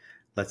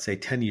 let's say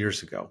 10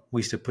 years ago, we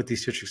used to put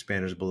these tissue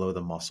expanders below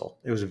the muscle.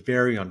 It was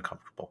very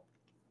uncomfortable.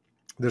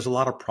 There's a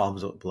lot of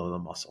problems with below the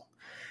muscle.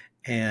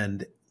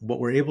 And what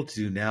we're able to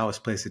do now is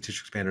place the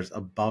tissue expanders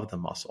above the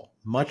muscle,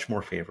 much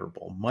more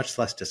favorable, much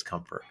less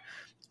discomfort.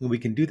 And we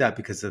can do that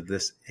because of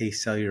this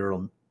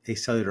acellular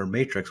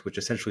matrix, which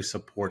essentially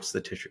supports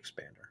the tissue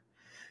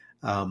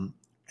expander.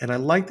 And I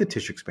like the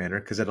tissue expander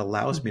because it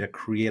allows me to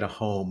create a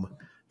home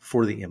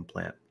for the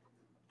implant.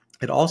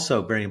 It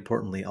also, very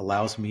importantly,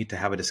 allows me to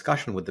have a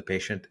discussion with the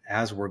patient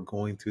as we're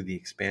going through the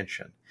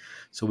expansion,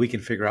 so we can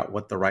figure out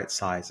what the right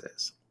size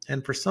is.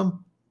 And for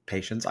some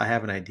patients, I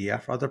have an idea.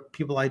 For other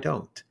people, I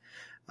don't.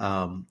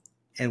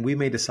 And we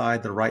may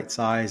decide the right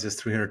size is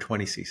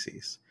 320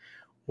 cc's.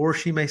 Or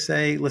she may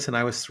say, listen,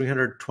 I was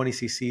 320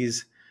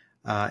 cc's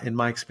in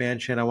my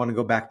expansion. I want to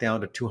go back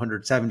down to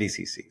 270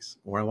 cc's,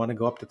 or I want to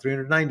go up to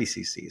 390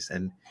 cc's.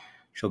 And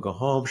she'll go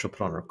home, she'll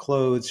put on her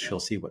clothes, she'll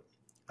see what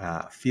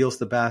feels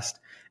the best.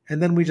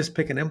 And then we just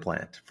pick an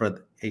implant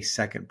for a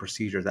second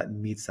procedure that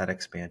meets that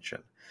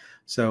expansion.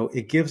 So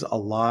it gives a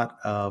lot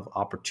of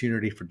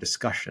opportunity for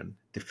discussion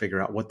to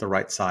figure out what the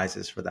right size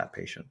is for that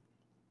patient.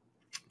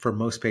 For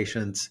most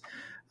patients,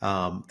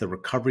 the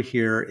recovery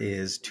here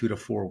is 2 to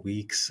 4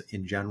 weeks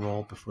in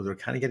general before they're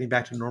kind of getting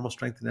back to normal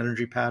strength and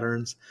energy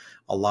patterns.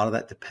 A lot of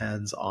that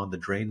depends on the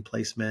drain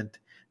placement.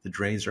 The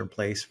drains are in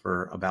place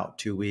for about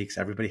 2 weeks.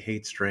 Everybody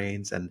hates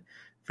drains, and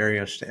very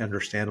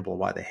understandable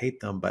why they hate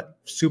them, but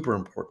super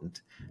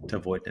important to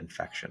avoid an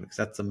infection, because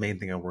that's the main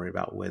thing I worry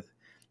about with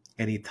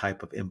any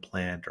type of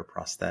implant or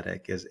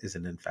prosthetic is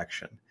an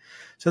infection.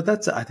 So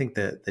that's, I think,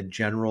 the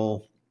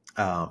general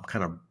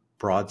kind of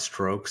broad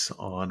strokes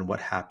on what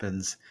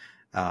happens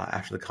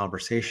after the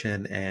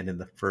conversation and in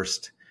the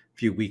first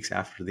few weeks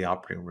after the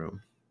operating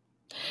room.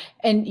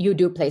 And you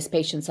do place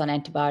patients on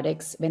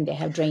antibiotics when they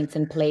have drains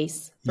in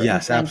place for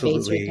Yes, implant-based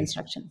absolutely.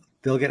 reconstruction?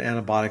 They'll get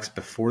antibiotics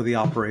before the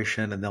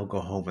operation and they'll go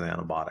home with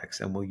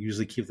antibiotics. And we'll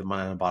usually keep them on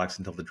antibiotics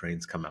until the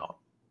drains come out.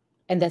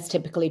 And that's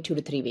typically 2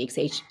 to 3 weeks.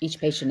 Each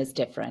patient is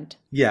different.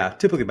 Yeah,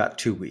 typically about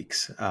 2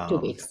 weeks. 2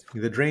 weeks.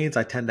 The drains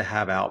I tend to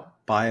have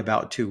out by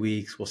about 2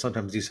 weeks. We'll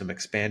sometimes do some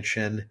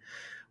expansion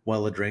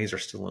while the drains are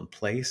still in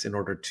place in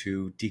order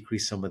to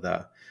decrease some of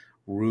the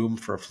room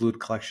for fluid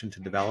collection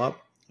to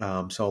develop.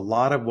 So a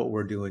lot of what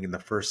we're doing in the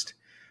first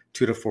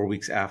 2 to 4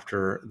 weeks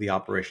after the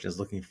operation is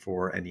looking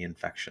for any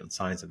infection,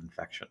 signs of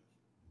infection.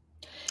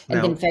 And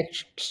now, the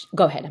infection,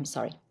 go ahead, I'm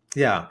sorry.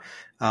 Yeah.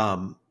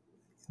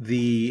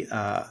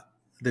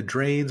 The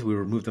drains, we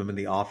remove them in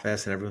the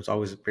office and everyone's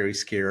always very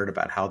scared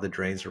about how the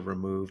drains are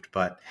removed.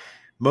 But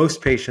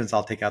most patients,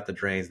 I'll take out the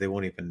drains. They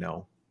won't even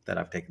know that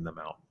I've taken them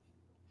out.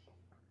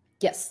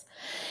 Yes.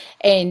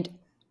 And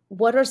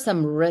what are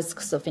some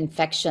risks of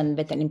infection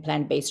with an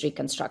implant-based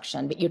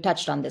reconstruction? You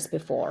touched on this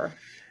before.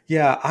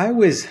 Yeah, I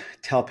always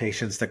tell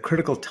patients the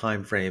critical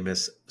time frame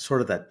is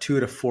sort of that 2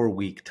 to 4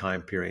 week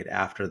time period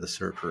after the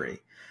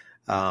surgery,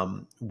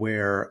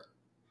 where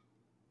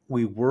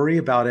we worry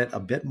about it a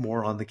bit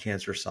more on the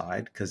cancer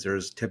side because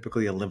there's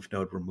typically a lymph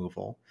node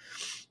removal.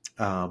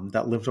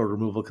 That lymph node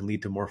removal can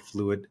lead to more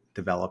fluid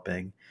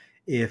developing.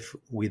 If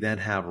we then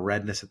have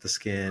redness at the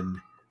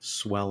skin,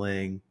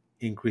 swelling,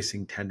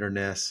 increasing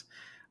tenderness,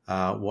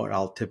 what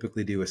I'll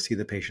typically do is see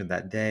the patient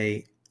that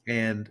day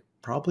and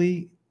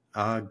probably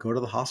go to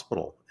the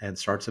hospital and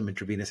start some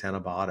intravenous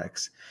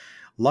antibiotics.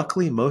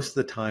 Luckily, most of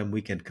the time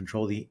we can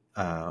control the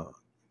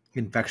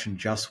infection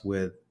just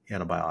with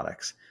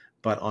antibiotics,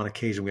 but on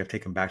occasion we have to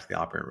take them back to the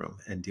operating room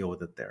and deal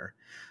with it there.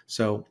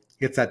 So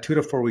it's that 2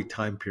 to 4 week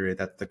time period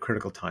that's the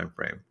critical time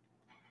frame.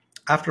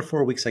 After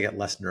 4 weeks, I get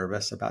less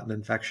nervous about an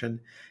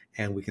infection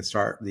and we can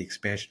start the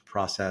expansion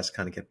process,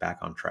 kind of get back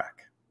on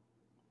track.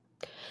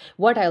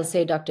 What I'll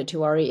say, Dr.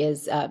 Tiwari,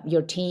 is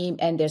your team,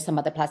 and there's some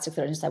other plastic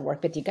surgeons I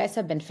work with, you guys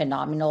have been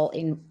phenomenal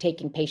in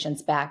taking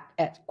patients back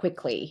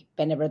quickly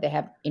whenever they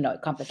have,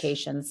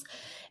 complications.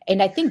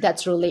 And I think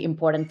that's really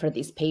important for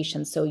these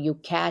patients. So you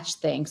catch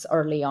things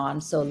early on,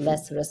 so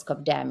less risk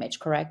of damage,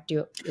 correct?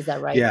 Is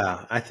that right?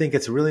 Yeah, I think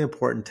it's really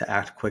important to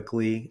act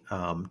quickly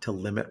to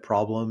limit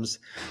problems.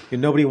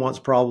 Nobody wants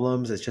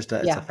problems. It's just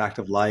it's a fact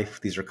of life.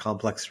 These are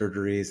complex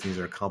surgeries. These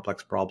are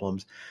complex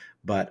problems.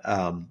 But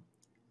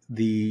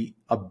the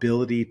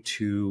ability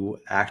to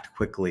act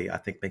quickly, I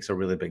think, makes a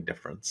really big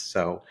difference.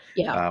 So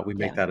we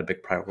make that a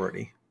big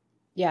priority.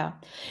 Yeah.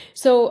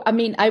 So, I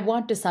mean, I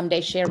want to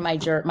someday share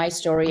my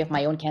story of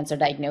my own cancer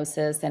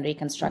diagnosis and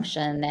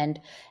reconstruction, and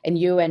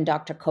you and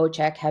Dr.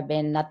 Kochek have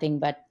been nothing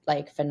but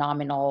like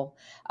phenomenal.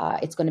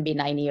 It's going to be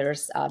 9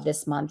 years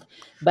this month.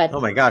 But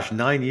oh my gosh,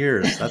 9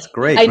 years! That's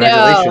great.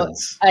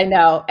 Congratulations! I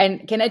know.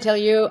 And can I tell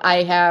you,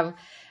 I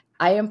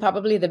am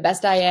probably the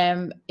best I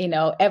am,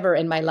 ever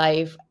in my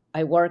life.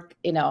 I work,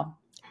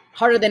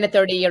 harder than a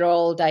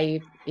 30-year-old.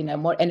 I,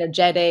 more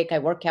energetic. I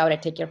work out. I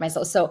take care of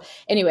myself. So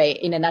anyway,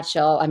 in a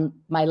nutshell,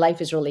 my life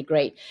is really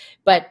great.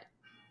 But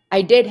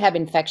I did have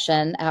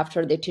infection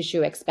after the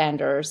tissue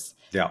expanders.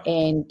 Yeah.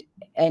 And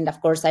of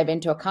course, I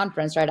went to a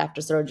conference right after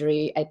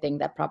surgery. I think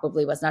that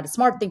probably was not a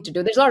smart thing to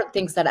do. There's a lot of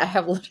things that I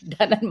have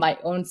done in my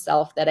own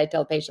self that I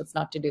tell patients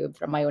not to do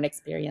from my own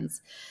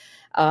experience.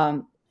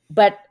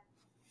 But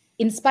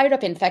in spite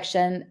of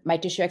infection, my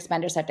tissue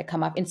expanders had to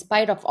come up. In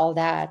spite of all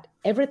that,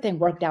 everything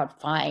worked out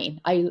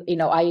fine.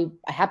 I'm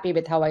happy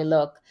with how I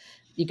look.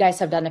 You guys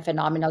have done a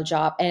phenomenal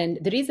job. And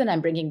the reason I'm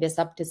bringing this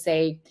up to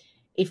say,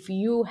 if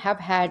you have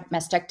had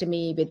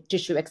mastectomy with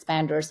tissue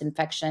expanders,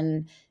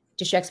 infection,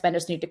 tissue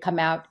expanders need to come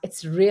out,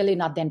 it's really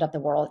not the end of the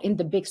world in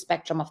the big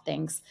spectrum of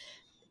things.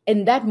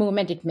 In that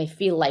moment, it may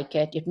feel like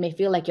it. It may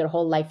feel like your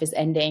whole life is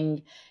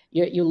ending.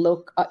 You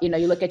look, you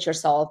look at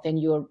yourself and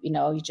you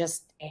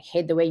just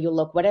hate the way you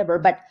look, whatever.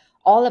 But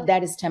all of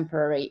that is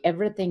temporary.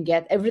 Everything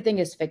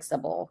is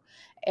fixable.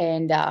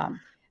 And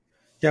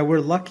yeah, we're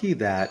lucky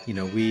that,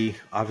 we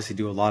obviously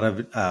do a lot of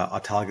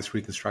autologous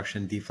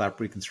reconstruction,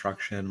 DFLAP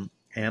reconstruction.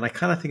 And I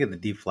kind of think of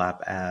the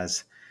DFLAP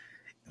as,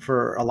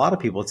 for a lot of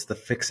people, it's the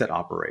fix-it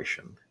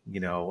operation.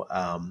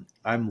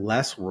 I'm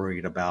less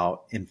worried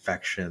about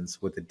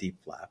infections with the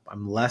DFLAP.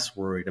 I'm less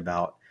worried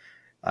about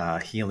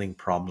healing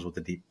problems with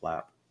the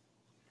DFLAP.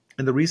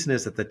 And the reason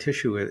is that the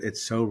tissue,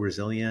 it's so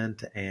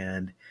resilient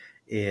and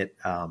it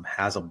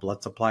has a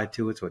blood supply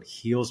to it, so it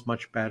heals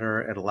much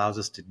better. It allows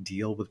us to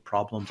deal with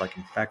problems like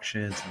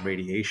infections and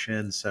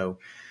radiation. So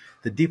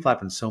the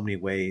DFLAP in so many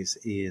ways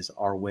is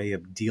our way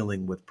of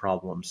dealing with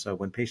problems. So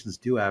when patients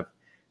do have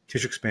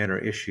tissue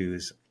expander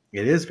issues,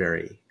 it is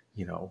very,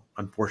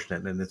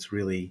 unfortunate, and it's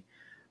really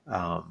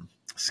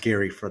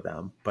scary for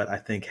them. But I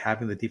think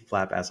having the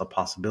DFLAP as a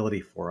possibility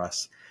for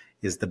us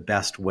is the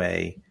best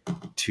way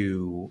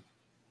to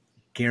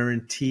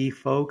guarantee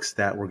folks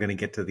that we're going to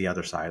get to the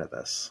other side of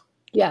this.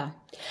 Yeah.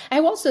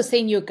 I've also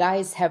seen you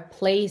guys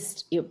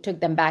you took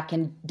them back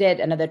and did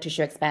another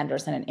tissue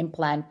expanders and an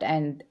implant,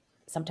 and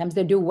sometimes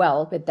they do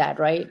well with that,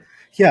 right?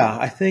 Yeah,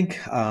 I think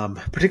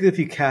particularly if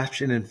you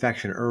catch an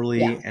infection early,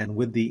 Yeah. and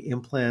with the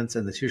implants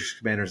and the tissue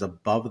expanders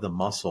above the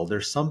muscle,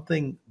 there's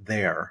something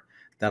there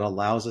that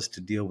allows us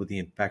to deal with the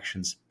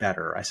infections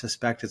better. I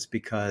suspect it's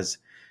because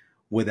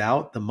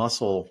without the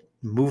muscle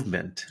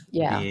movement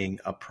being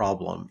a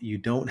problem, you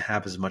don't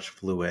have as much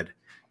fluid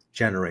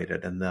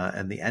generated, and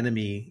the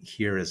enemy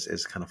here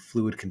is kind of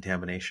fluid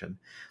contamination.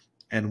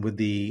 And with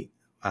the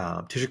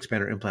tissue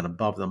expander implant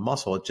above the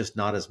muscle, it's just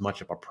not as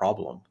much of a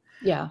problem.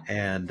 Yeah.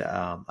 And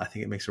I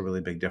think it makes a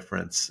really big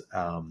difference.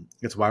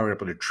 It's why we're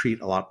able to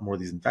treat a lot more of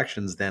these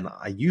infections than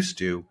I used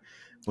to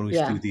when we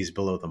do these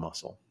below the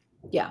muscle.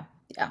 Yeah.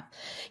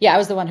 I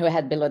was the one who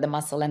had below the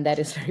muscle, and that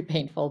is very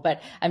painful. But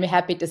I'm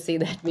happy to see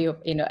that we,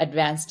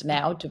 advanced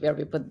now to where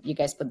you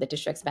guys put the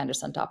tissue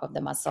expanders on top of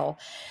the muscle.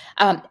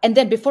 And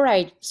then before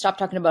I stop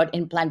talking about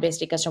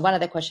implant-based reconstruction, one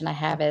other question I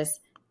have is,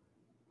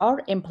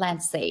 are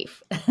implants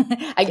safe?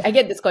 I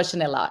get this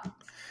question a lot.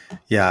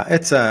 Yeah,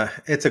 it's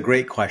a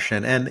great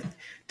question, and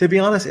to be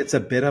honest, it's a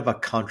bit of a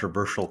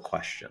controversial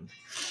question.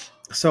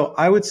 So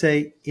I would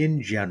say,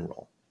 in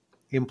general,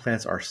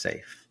 implants are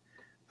safe.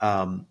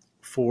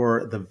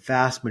 For the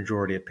vast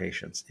majority of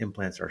patients,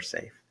 implants are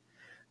safe.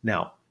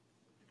 Now,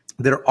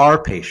 there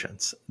are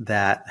patients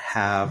that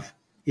have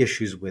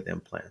issues with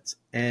implants,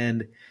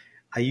 and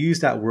I use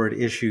that word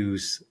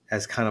issues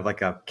as kind of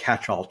like a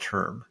catch-all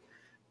term,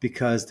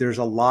 because there's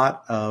a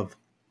lot of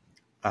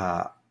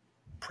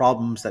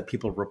problems that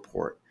people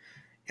report.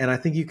 And I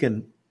think you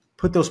can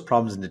put those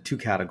problems into two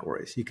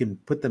categories. You can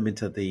put them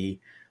into the,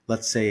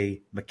 let's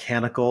say,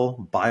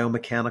 mechanical,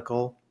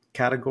 biomechanical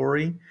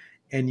category,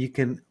 and you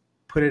can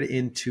put it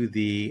into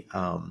the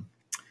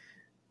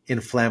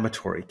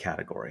inflammatory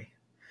category.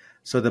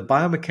 So the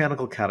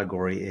biomechanical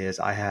category is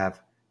I have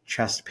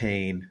chest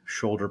pain,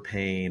 shoulder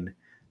pain,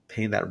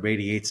 pain that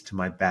radiates to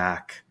my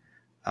back,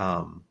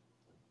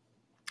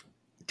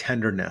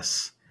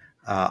 tenderness.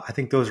 I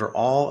think those are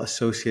all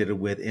associated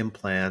with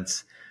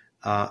implants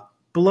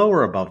below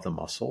or above the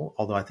muscle,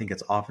 although I think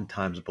it's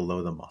oftentimes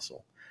below the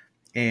muscle.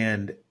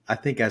 And I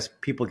think as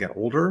people get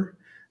older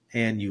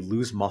and you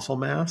lose muscle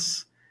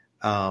mass,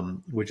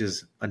 which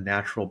is a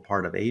natural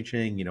part of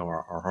aging,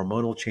 our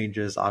hormonal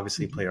changes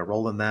obviously play a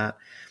role in that.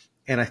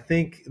 And I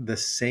think the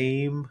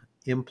same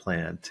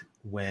implant,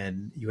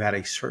 when you had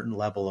a certain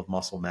level of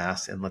muscle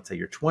mass in, let's say,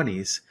 your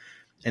 20s,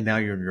 and now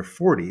you're in your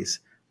 40s,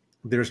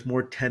 there's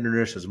more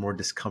tenderness, there's more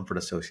discomfort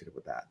associated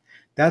with that.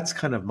 That's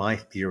kind of my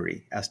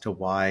theory as to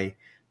why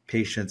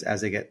patients,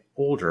 as they get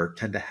older,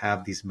 tend to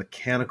have these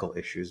mechanical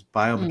issues,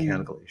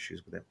 biomechanical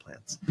issues with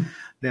implants.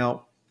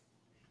 Now,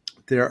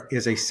 there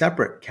is a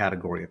separate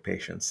category of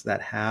patients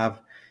that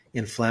have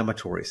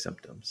inflammatory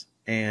symptoms,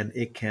 and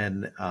it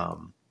can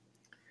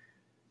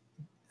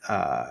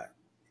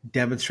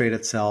demonstrate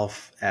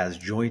itself as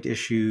joint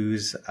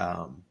issues,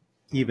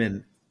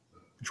 even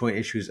joint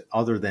issues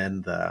other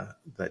than the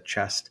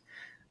chest.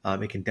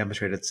 It can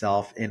demonstrate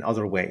itself in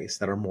other ways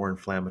that are more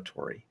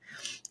inflammatory.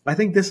 I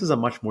think this is a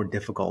much more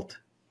difficult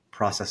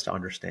process to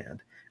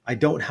understand. I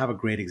don't have a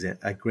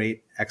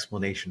great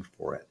explanation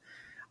for it.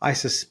 I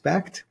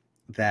suspect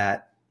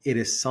that it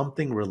is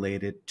something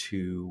related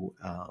to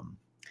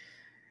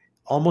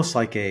almost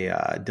like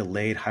a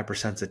delayed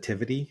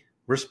hypersensitivity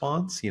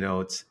response.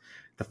 It's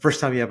the first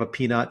time you have a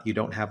peanut, you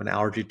don't have an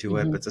allergy to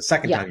it, but it's the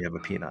second time you have a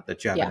peanut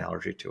that you have an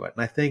allergy to it.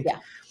 And I think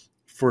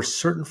for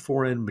certain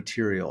foreign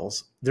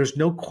materials, there's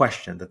no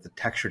question that the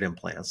textured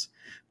implants,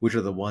 which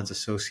are the ones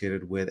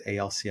associated with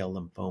ALCL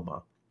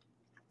lymphoma,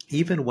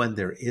 even when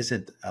there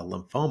isn't a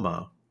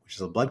lymphoma, which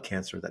is a blood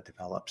cancer that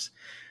develops,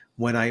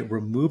 when I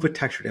remove a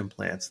textured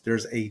implants,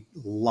 there's a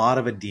lot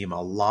of edema,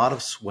 a lot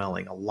of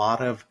swelling, a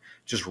lot of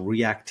just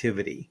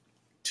reactivity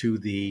to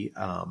the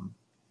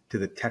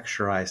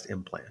texturized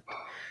implant.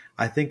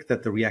 I think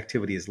that the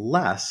reactivity is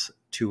less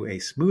to a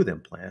smooth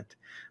implant,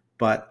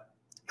 but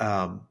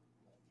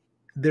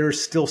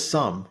there's still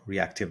some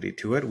reactivity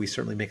to it. We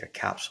certainly make a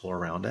capsule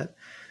around it.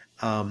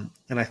 And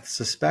I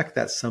suspect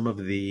that some of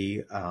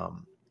the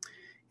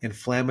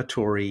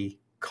inflammatory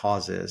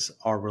causes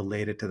are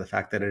related to the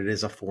fact that it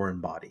is a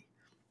foreign body.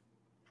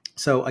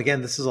 So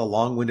again, this is a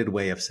long-winded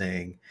way of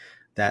saying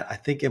that I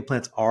think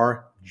implants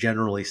are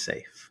generally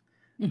safe.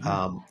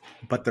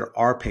 But there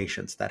are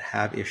patients that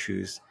have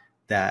issues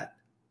that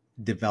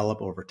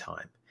develop over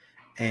time.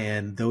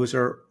 And those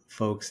are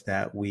folks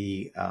that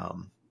we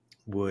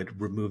would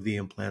remove the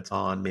implants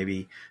on,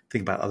 maybe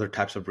think about other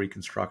types of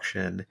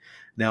reconstruction.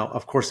 Now,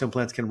 of course,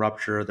 implants can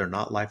rupture. They're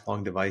not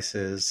lifelong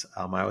devices.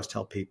 I always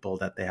tell people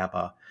that they have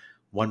a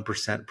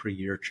 1% per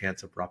year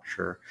chance of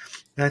rupture.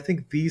 And I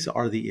think these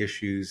are the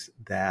issues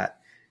that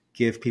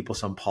give people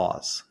some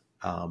pause.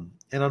 And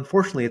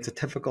unfortunately, it's a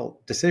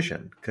difficult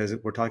decision because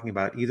we're talking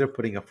about either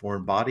putting a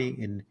foreign body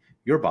in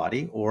your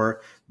body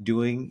or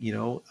doing,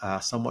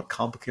 a somewhat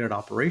complicated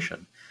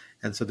operation.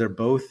 And so they're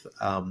both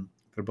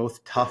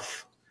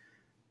tough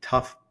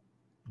tough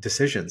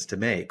decisions to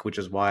make, which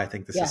is why I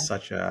think this is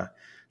such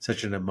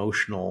an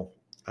emotional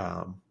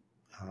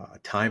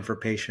time for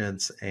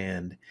patients,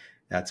 and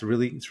it's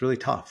really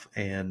tough.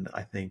 And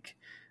I think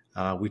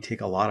we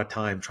take a lot of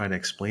time trying to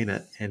explain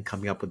it and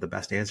coming up with the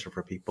best answer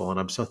for people. And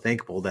I'm so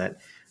thankful that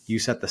you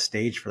set the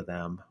stage for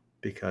them,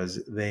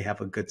 because they have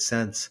a good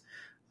sense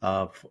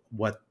of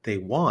what they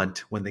want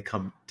when they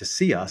come to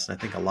see us. And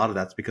I think a lot of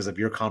that's because of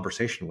your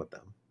conversation with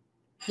them.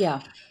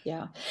 Yeah.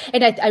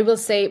 And I will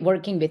say,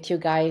 working with you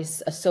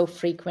guys so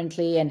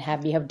frequently, and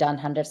we have done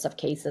hundreds of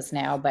cases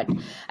now, but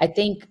I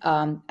think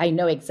I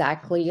know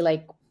exactly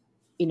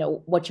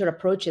what your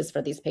approach is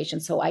for these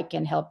patients, so I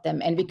can help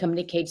them. And we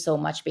communicate so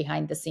much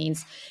behind the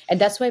scenes. And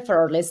that's why for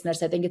our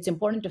listeners, I think it's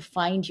important to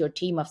find your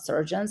team of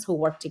surgeons who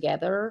work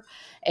together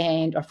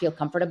or feel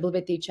comfortable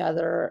with each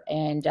other.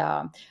 And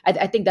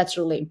I think that's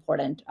really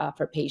important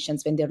for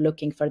patients when they're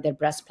looking for their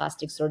breast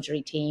plastic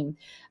surgery team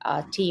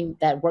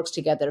that works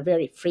together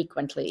very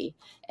frequently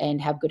and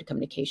have good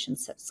communication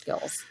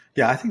skills.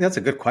 Yeah, I think that's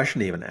a good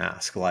question to even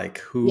ask. Like,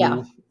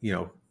 who,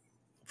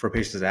 for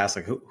patients to ask,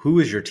 like,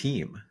 who is your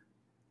team?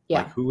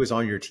 Like, who is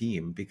on your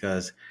team?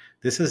 Because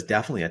this is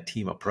definitely a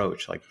team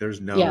approach. Like, there's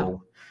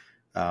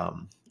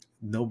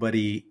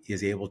nobody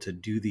is able to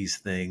do these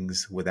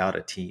things without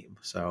a team.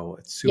 So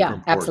it's super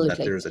important that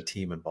there's a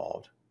team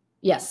involved.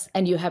 Yes.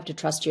 And you have to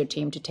trust your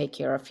team to take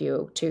care of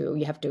you too.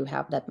 You have to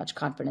have that much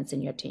confidence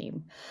in your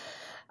team.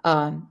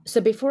 So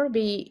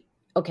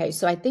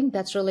I think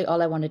that's really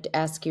all I wanted to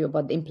ask you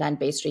about the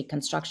implant-based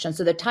reconstruction.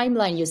 So the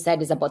timeline you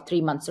said is about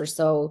 3 months or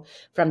so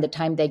from the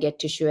time they get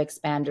tissue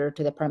expander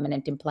to the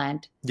permanent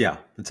implant. Yeah,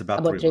 it's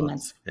about 3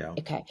 months. Yeah.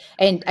 Okay.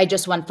 And I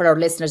just want for our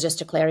listeners just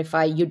to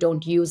clarify, you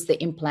don't use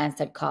the implants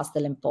that cause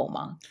the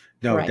lymphoma.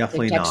 No, right?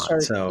 Definitely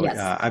not. So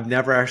I've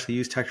never actually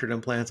used textured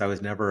implants. I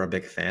was never a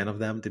big fan of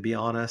them, to be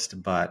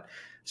honest. But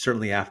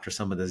certainly after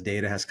some of this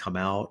data has come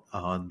out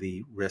on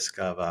the risk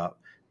of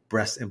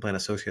breast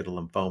implant-associated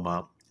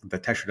lymphoma, the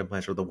textured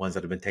implants are the ones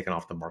that have been taken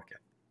off the market.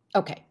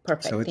 Okay,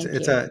 perfect. So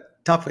it's a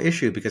tough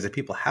issue, because if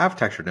people have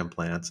textured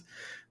implants,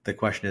 the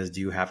question is, do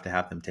you have to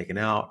have them taken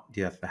out? Do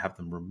you have to have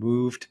them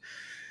removed?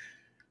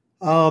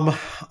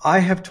 I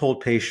have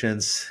told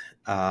patients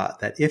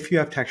that if you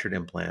have textured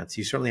implants,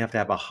 you certainly have to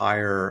have a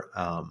higher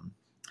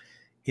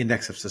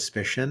index of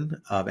suspicion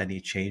of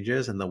any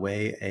changes. And the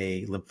way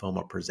a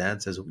lymphoma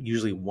presents is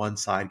usually one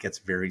side gets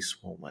very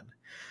swollen.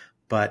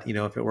 But,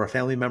 if it were a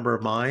family member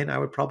of mine, I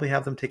would probably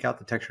have them take out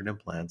the textured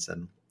implants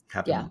and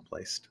have them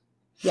replaced.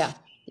 Yeah,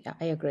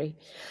 I agree.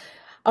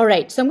 All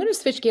right. So I'm going to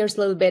switch gears a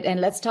little bit, and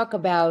let's talk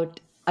about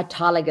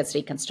autologous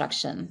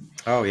reconstruction.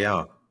 Oh,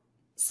 yeah.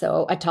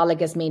 So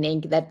autologous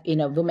meaning that,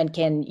 women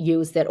can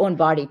use their own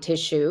body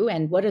tissue.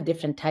 And what are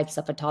different types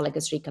of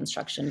autologous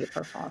reconstruction you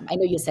perform? I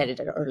know you said it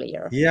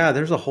earlier. Yeah,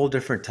 there's a whole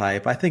different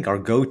type. I think our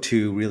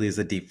go-to really is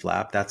the deep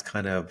flap. That's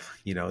kind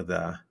of,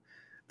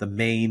 the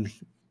main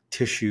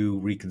tissue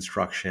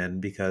reconstruction,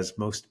 because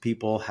most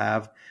people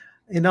have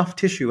enough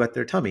tissue at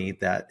their tummy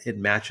that it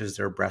matches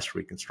their breast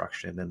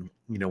reconstruction. And,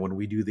 when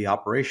we do the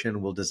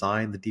operation, we'll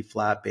design the deep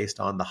flap based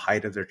on the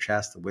height of their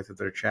chest, the width of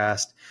their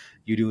chest.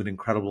 You do an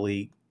incredible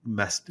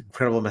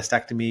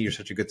mastectomy. You're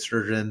such a good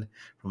surgeon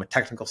from a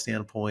technical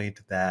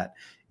standpoint that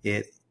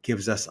it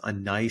gives us a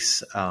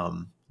nice,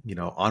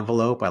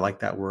 envelope. I like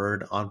that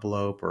word,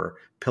 envelope, or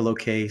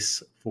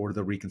pillowcase for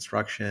the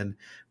reconstruction,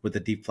 with the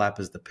deep flap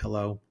as the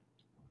pillow.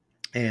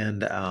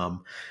 And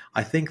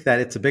I think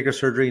that it's a bigger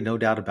surgery, no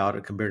doubt about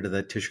it, compared to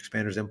the tissue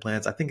expanders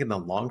implants. I think in the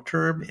long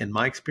term, in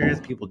my experience,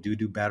 people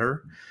do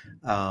better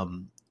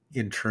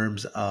in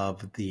terms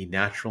of the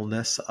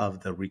naturalness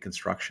of the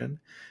reconstruction.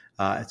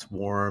 It's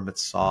warm,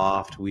 it's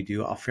soft. We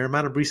do a fair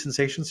amount of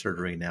resensation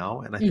surgery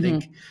now, and I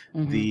think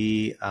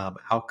the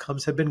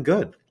outcomes have been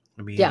good.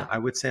 I mean, I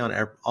would say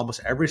on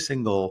almost every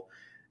single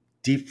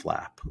deep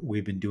flap,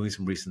 we've been doing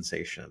some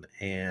resensation,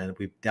 and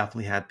we've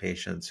definitely had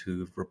patients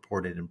who've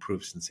reported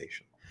improved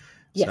sensation.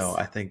 Yes. So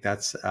I think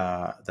that's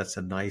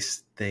a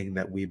nice thing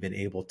that we've been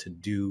able to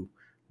do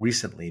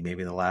recently,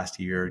 maybe in the last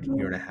year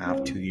and a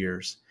half, 2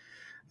 years.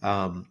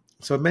 So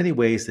in many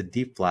ways, the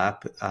deep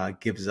flap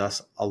gives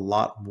us a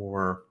lot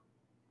more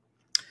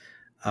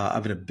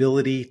of an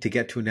ability to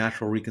get to a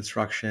natural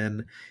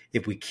reconstruction.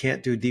 If we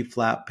can't do deep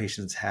flap,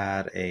 patients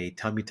had a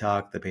tummy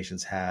tuck, the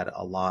patients had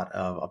a lot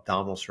of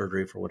abdominal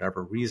surgery for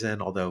whatever reason,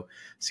 although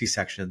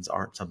C-sections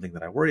aren't something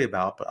that I worry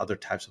about, but other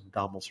types of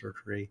abdominal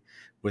surgery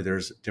where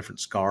there's different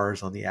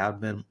scars on the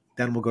abdomen.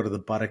 Then we'll go to the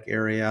buttock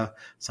area.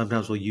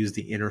 Sometimes we'll use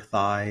the inner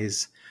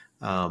thighs.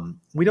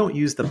 We don't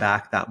use the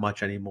back that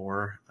much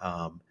anymore,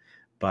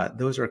 but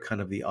those are kind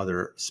of the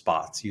other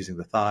spots, using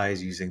the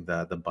thighs, using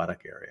the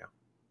buttock area.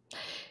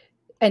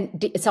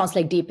 And it sounds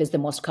like deep is the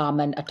most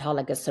common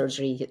autologous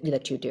surgery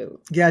that you do.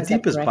 Yeah,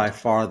 deep is by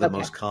far the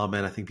most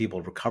common. I think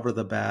people recover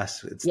the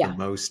best. It's the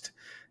most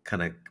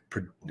kind of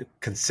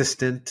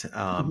consistent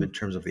in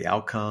terms of the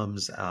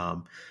outcomes.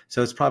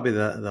 So it's probably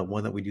the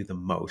one that we do the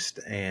most.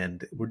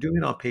 And we're doing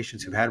it on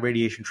patients who've had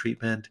radiation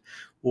treatment,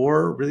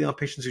 or really on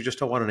patients who just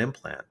don't want an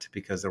implant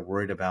because they're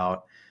worried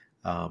about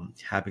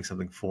having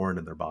something foreign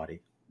in their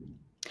body.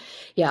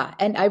 Yeah.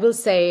 And I will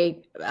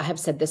say, I have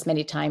said this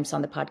many times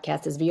on the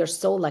podcast, is we are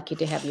so lucky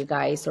to have you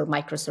guys or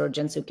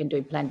microsurgeons who can do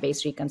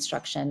implant-based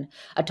reconstruction,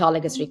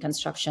 autologous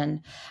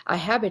reconstruction. I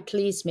have at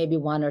least maybe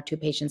 1 or 2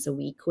 patients a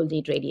week who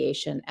need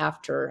radiation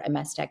after a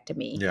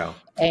mastectomy. Yeah.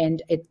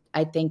 And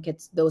I think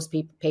those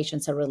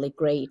patients are really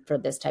great for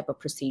this type of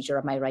procedure.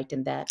 Am I right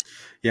in that?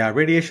 Yeah,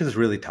 radiation is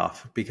really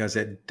tough because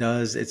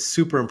it's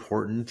super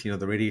important.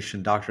 The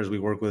radiation doctors we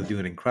work with do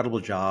an incredible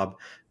job,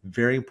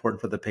 very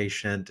important for the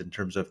patient in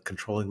terms of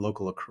controlling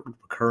local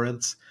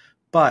recurrence,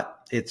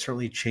 but it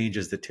certainly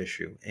changes the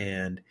tissue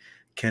and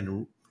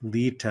can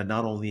lead to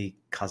not only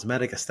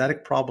cosmetic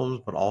aesthetic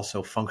problems, but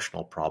also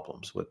functional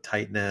problems with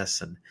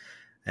tightness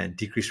and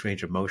decreased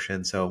range of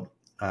motion. So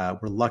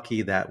we're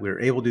lucky that we're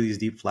able to do these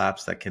deep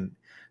flaps that can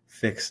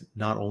fix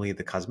not only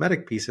the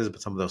cosmetic pieces,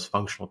 but some of those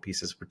functional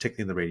pieces,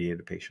 particularly in the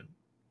radiated patient.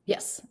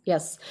 Yes,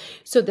 yes.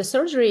 So the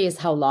surgery is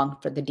how long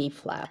for the deep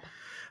flap?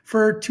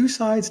 For 2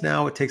 sides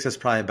now, it takes us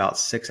probably about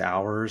 6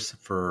 hours.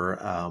 For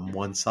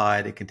one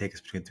side, it can take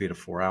us between 3 to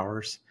 4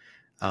 hours.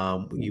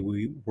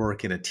 We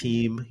work in a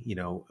team,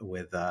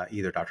 with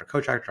either Dr.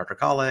 Kochak or Dr.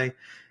 Kale.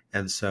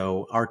 And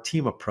so our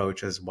team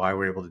approach is why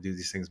we're able to do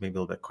these things maybe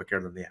a little bit quicker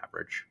than the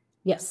average.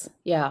 Yes.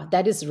 Yeah.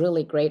 That is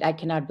really great. I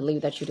cannot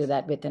believe that you do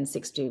that within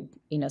 6 to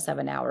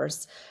 7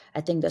 hours.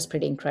 I think that's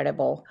pretty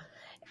incredible.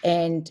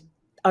 And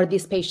are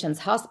these patients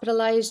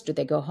hospitalized? Do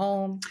they go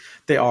home?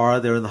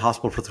 They're in the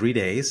hospital for 3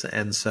 days.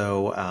 And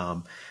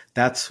so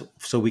that's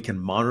so we can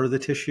monitor the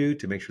tissue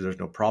to make sure there's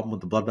no problem with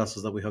the blood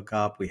vessels that we hook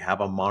up. We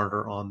have a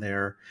monitor on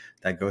there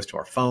that goes to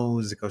our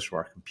phones, it goes to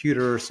our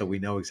computer, so we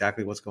know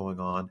exactly what's going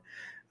on.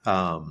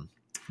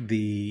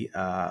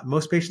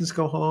 Most patients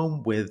go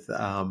home with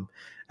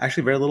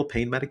actually very little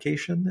pain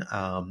medication.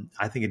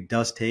 I think it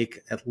does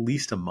take at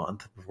least a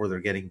month before they're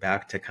getting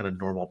back to kind of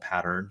normal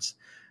patterns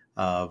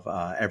of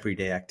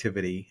everyday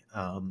activity.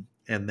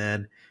 And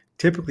then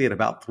typically at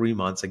about 3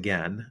 months,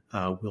 again,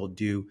 we'll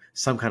do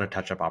some kind of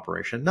touch-up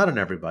operation, not in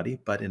everybody,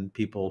 but in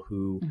people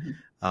who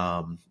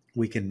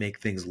we can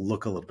make things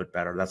look a little bit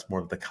better. That's more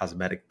of the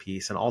cosmetic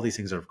piece. And all these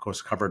things are, of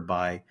course, covered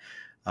by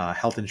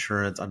health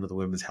insurance under the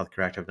Women's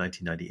Healthcare Act of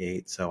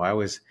 1998. So I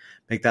always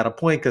make that a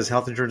point because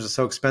health insurance is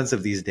so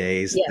expensive these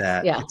days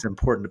that it's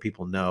important to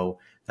people know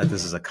that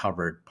this is a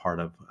covered part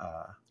of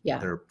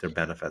their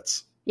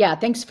benefits. Yeah,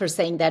 thanks for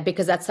saying that,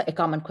 because that's a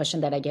common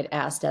question that I get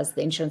asked: does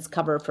the insurance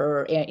cover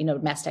for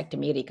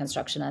mastectomy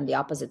reconstruction on the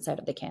opposite side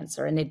of the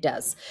cancer? And it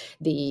does.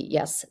 The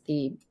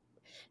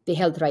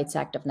Health Rights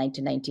Act of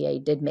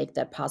 1998 did make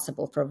that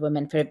possible for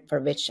women, for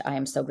which I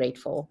am so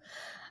grateful.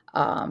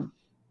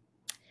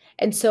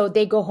 And so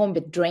they go home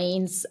with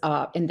drains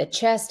in the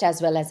chest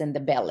as well as in the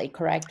belly,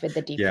 correct? With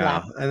the deep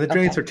flap? Yeah, and the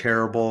drains are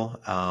terrible.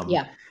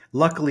 Yeah.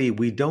 Luckily,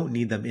 we don't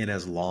need them in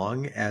as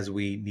long as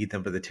we need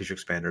them for the tissue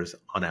expanders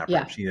on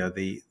average. Yeah.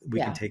 We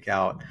can take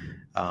out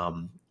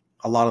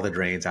a lot of the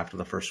drains after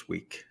the first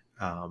week.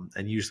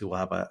 And usually we'll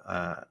have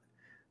a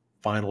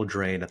final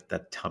drain at the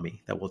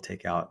tummy that we'll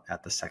take out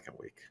at the second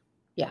week.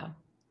 Yeah.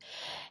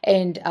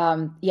 And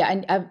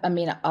I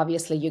mean,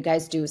 obviously you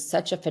guys do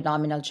such a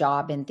phenomenal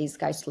job and these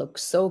guys look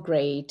so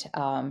great.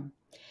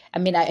 I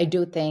mean, I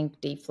do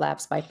think deep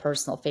flaps, my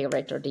personal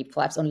favorite are deep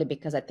flaps, only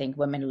because I think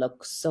women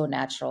look so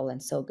natural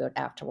and so good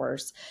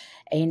afterwards.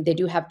 And they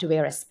do have to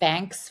wear a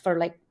Spanx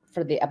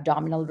for the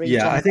abdominal region.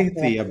 Yeah, I think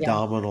the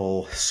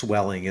abdominal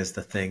swelling is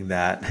the thing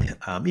that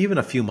even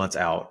a few months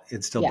out,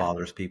 it still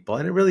bothers people.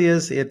 And it really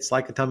is. It's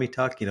like a tummy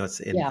tuck. It's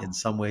in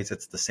some ways,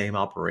 it's the same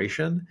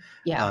operation,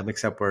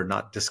 except we're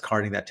not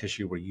discarding that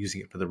tissue. We're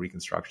using it for the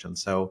reconstruction.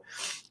 So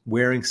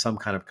wearing some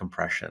kind of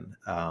compression,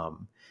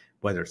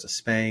 whether it's a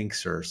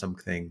Spanx or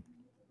something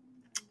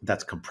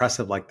that's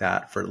compressive like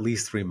that for at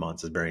least 3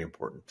 months is very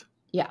important.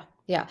 Yeah.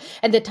 Yeah.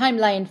 And the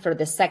timeline for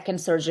the second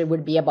surgery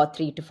would be about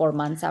 3 to 4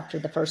 months after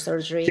the first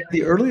surgery. Yeah,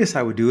 the earliest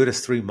I would do it is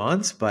 3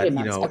 months, but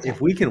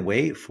if we can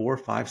wait 4,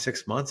 5,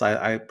 6 months,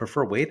 I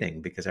prefer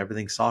waiting because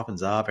everything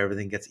softens up,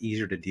 everything gets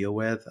easier to deal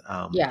with.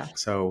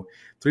 So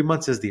 3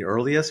 months is the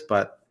earliest,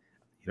 but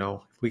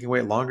if we can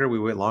wait longer, we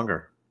wait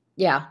longer.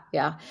 Yeah.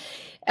 Yeah.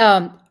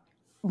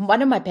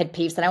 One of my pet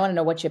peeves, and I want to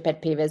know what your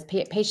pet peeve is,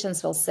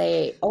 patients will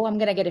say, "Oh, I'm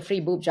going to get a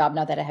free boob job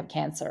now that I have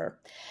cancer."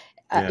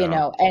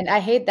 And I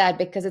hate that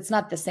because it's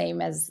not the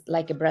same as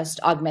like a breast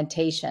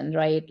augmentation,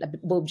 right? A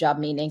boob job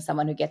meaning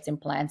someone who gets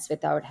implants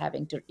without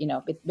having to,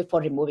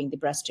 before removing the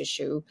breast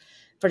tissue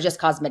for just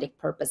cosmetic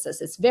purposes.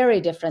 It's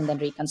very different than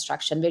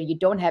reconstruction where you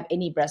don't have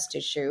any breast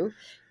tissue.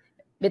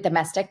 With a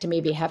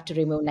mastectomy, we have to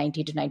remove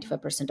 90 to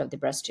 95% of the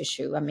breast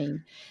tissue. I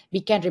mean,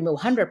 we can't remove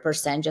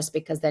 100% just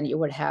because then you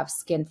would have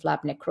skin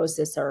flap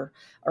necrosis or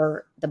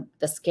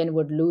the skin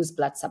would lose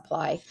blood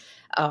supply.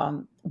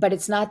 But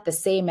it's not the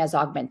same as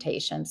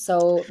augmentation.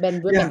 So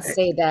when women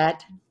say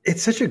that.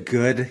 It's such a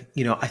good,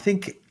 I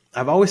think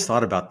I've always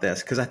thought about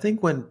this because I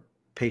think when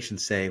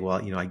patients say,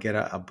 well, I get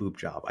a boob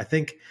job, I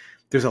think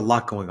there's a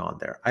lot going on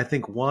there. I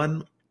think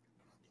one,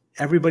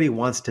 everybody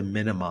wants to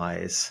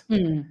minimize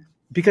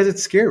because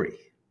it's scary.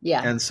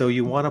 Yeah. And so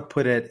you want to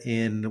put it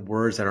in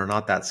words that are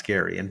not that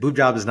scary. And boob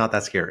job is not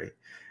that scary.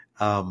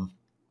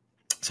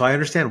 So I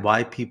understand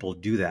why people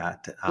do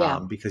that,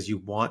 because you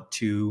want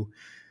to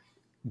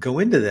go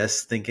into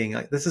this thinking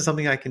like, this is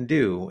something I can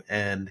do.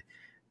 And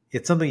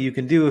it's something you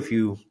can do if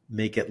you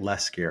make it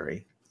less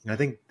scary. And I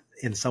think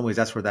in some ways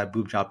that's where that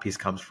boob job piece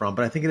comes from.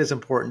 But I think it is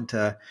important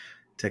to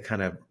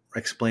kind of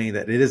explain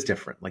that it is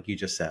different. Like you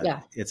just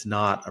said, it's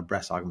not a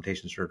breast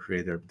augmentation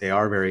surgery. They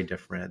are very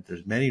different.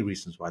 There's many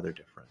reasons why they're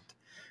different.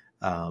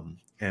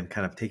 And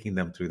kind of taking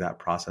them through that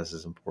process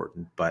is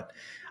important. But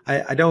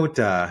I don't,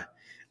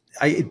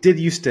 I did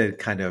used to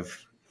kind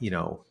of,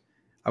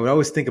 I would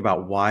always think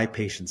about why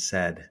patients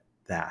said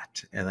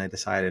that. And I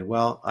decided,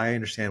 well, I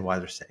understand why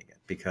they're saying it,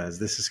 because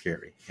this is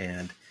scary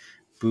and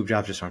boob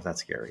jobs just aren't that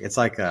scary. It's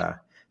like, did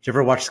you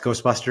ever watch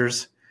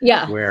Ghostbusters?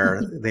 Yeah.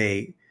 Where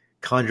Dan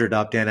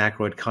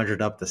Aykroyd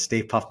conjured up the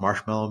Stay Puft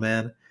Marshmallow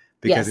Man,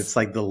 because it's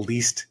like the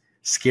least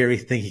scary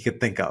thing he could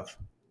think of.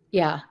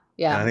 Yeah.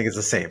 Yeah. And I think it's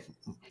the same.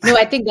 No,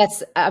 I think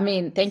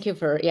thank you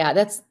for,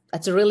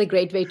 that's a really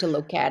great way to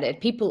look at it.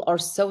 People are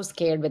so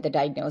scared with the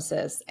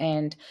diagnosis,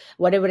 and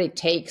whatever it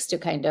takes to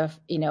kind of,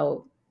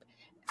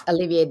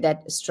 alleviate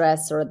that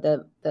stress or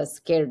the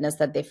scaredness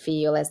that they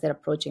feel as they're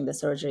approaching the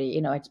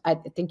surgery. I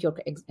think you're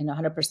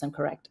 100%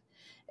 correct.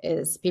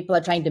 Is people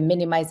are trying to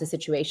minimize the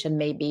situation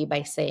maybe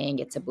by saying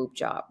it's a boob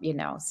job,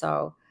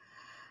 So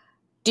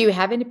do you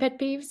have any pet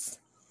peeves?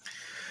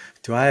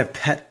 Do I have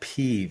pet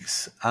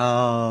peeves?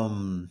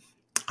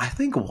 I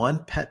think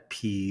one pet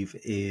peeve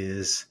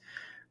is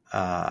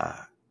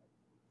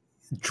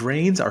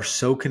drains are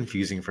so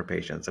confusing for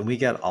patients, and we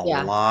get a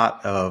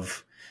lot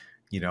of,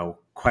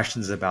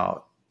 questions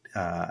about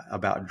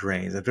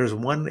drains. If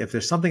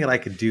there's something that I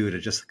could do to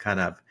just kind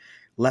of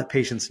let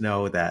patients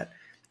know that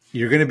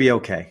you're going to be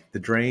okay. The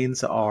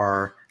drains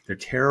they're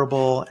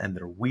terrible and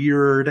they're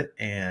weird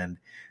and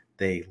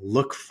they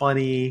look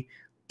funny,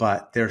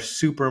 but they're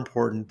super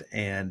important,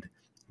 and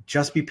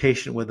just be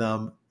patient with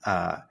them.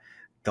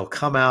 They'll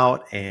come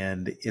out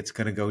and it's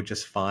going to go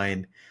just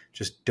fine.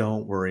 Just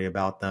don't worry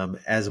about them.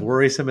 As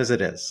worrisome as it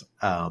is,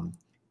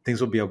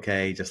 things will be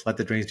okay. Just let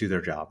the drains do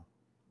their job.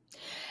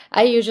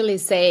 I usually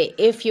say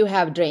if you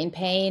have drain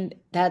pain,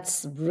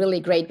 that's really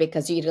great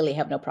because you really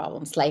have no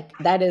problems. Like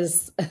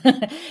that's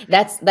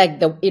like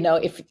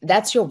if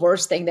that's your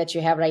worst thing that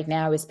you have right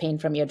now is pain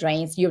from your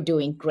drains, you're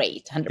doing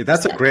great. 100%. Yeah,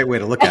 that's a great way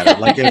to look at it.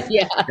 Like if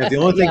the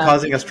only thing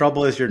causing us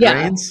trouble is your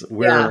drains,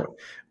 we're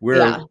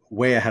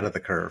way ahead of the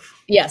curve.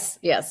 Yes.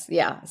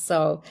 Yeah.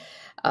 So,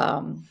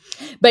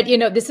 but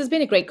this has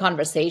been a great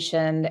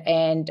conversation,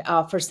 and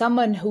for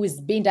someone who is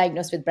being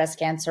diagnosed with breast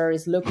cancer,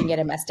 is looking at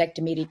a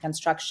mastectomy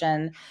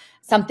reconstruction,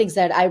 some things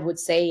that I would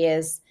say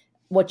is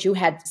what you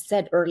had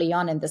said early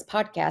on in this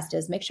podcast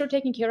is make sure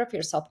taking care of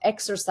yourself,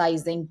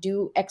 exercising,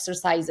 do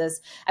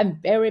exercises. I'm a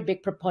very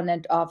big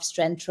proponent of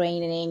strength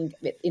training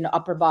with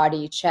upper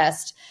body,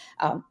 chest,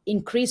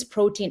 increase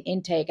protein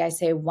intake. I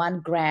say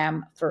 1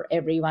 gram for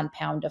every 1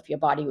 pound of your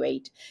body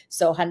weight,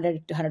 so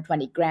 100 to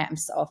 120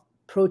 grams of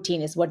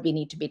protein is what we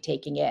need to be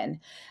taking in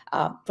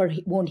for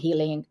wound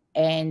healing.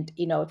 And,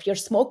 if you're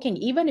smoking,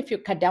 even if you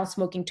cut down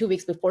smoking 2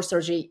 weeks before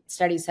surgery,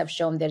 studies have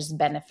shown there's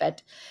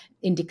benefit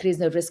in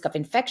decreasing the risk of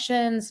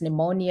infections,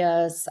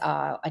 pneumonias,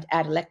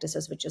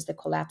 atelectasis, which is the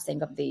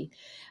collapsing of the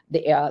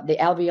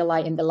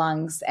alveoli in the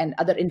lungs, and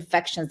other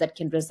infections that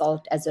can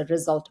result as a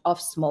result of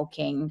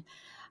smoking.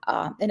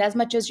 And as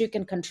much as you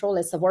can control,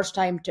 it's the worst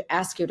time to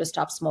ask you to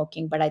stop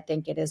smoking, but I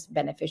think it is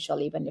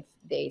beneficial even if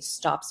they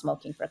stop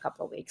smoking for a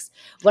couple of weeks.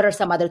 What are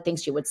some other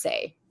things you would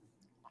say?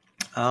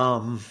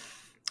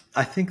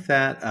 I think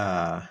that,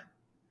 I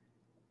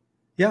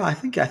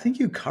think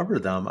you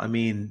covered them. I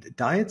mean,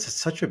 diet's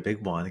such a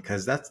big one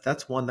because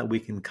that's one that we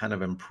can kind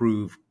of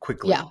improve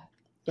quickly. Yeah.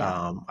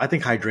 I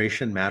think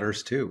hydration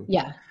matters too.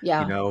 Yeah.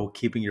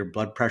 Keeping your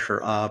blood pressure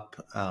up,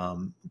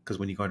 because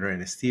when you go under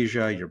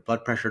anesthesia, your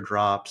blood pressure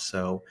drops.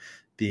 So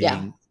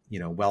being,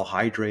 well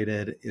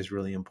hydrated is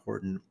really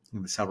important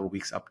in the several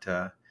weeks up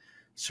to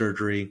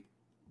surgery.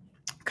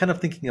 Kind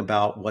of thinking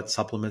about what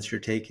supplements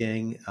you're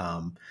taking.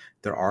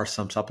 There are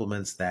some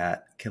supplements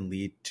that can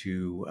lead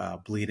to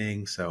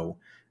bleeding. So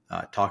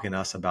talking to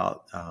us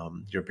about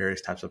your various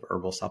types of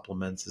herbal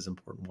supplements is an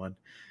important one.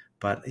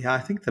 But I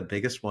think the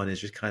biggest one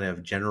is just kind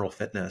of general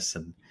fitness.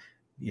 And,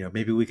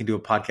 maybe we can do a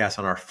podcast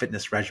on our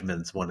fitness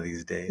regimens one of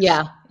these days.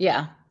 Yeah.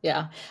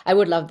 I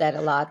would love that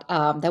a lot.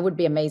 That would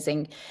be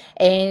amazing.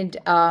 And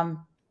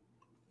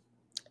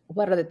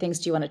what other things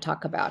do you want to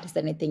talk about? Is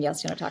there anything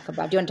else you want to talk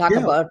about? Do you want to talk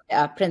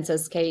about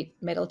Princess Kate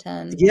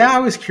Middleton? Yeah, I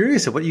was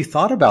curious of what you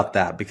thought about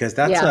that, because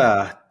that's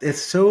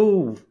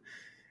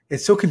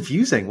it's so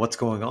confusing what's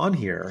going on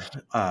here.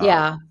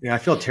 I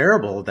feel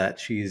terrible that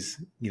she's,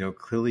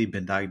 clearly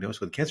been diagnosed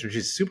with cancer.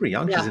 She's super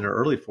young. Yeah. She's in her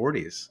early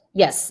 40s.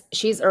 Yes,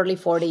 she's early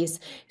 40s.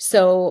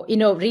 So,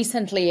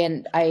 recently,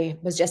 and I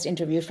was just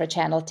interviewed for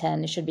Channel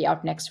 10, it should be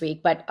out next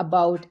week, but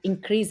about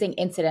increasing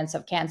incidence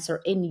of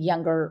cancer in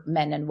younger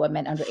men and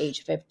women under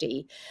age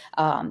 50.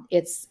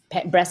 It's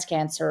breast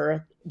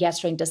cancer,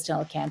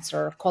 gastrointestinal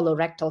cancer,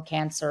 colorectal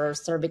cancer,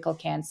 cervical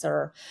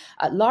cancer.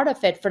 A lot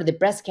of it for the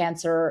breast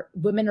cancer,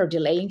 women are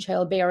delaying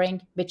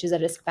childbearing, which is a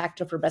risk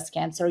factor for breast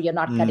cancer. You're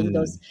not cutting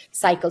those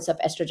cycles of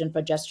estrogen,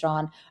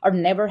 progesterone, or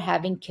never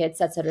having kids.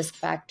 That's a risk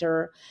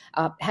factor.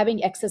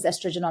 Having excess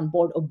estrogen on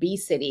board,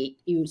 obesity,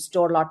 you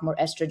store a lot more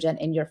estrogen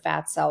in your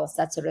fat cells.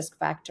 That's a risk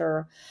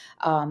factor.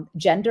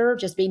 Gender,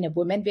 just being a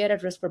woman, we are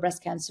at risk for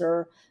breast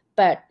cancer.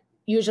 But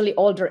usually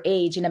older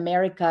age in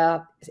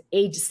America,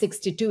 age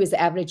 62 is the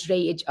average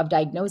age of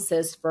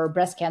diagnosis for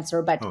breast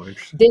cancer. But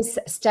this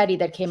study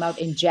that came out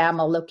in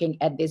JAMA looking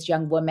at this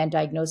young woman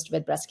diagnosed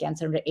with breast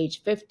cancer under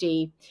age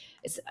 50,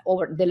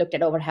 they looked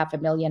at over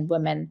 500,000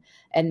 women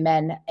and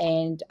men.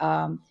 And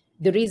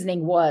the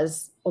reasoning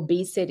was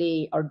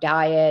obesity or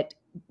diet,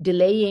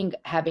 delaying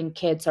having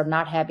kids or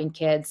not having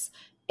kids,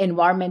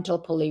 environmental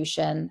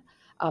pollution.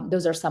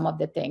 Those are some of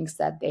the things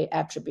that they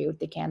attribute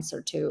the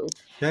cancer to.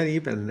 Yeah,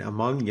 even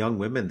among young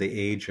women, the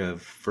age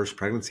of first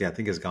pregnancy, I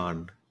think, has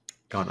gone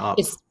up.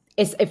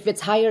 If it's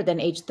higher than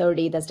age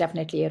 30, that's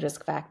definitely a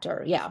risk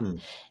factor. Yeah.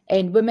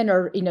 And women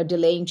are,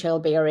 delaying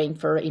childbearing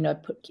for,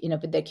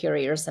 with their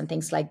careers and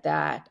things like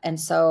that. And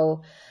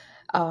so,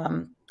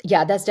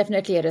 yeah, that's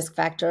definitely a risk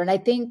factor. And I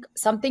think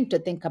something to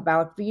think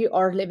about, we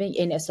are living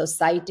in a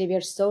society, we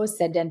are so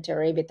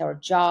sedentary with our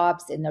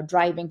jobs,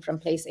 driving from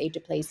place A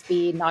to place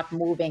B, not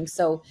moving.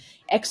 So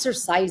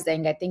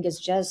exercising, I think, is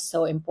just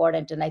so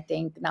important. And I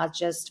think not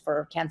just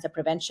for cancer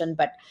prevention,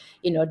 but,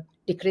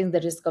 decreasing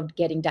the risk of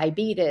getting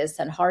diabetes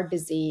and heart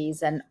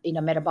disease and,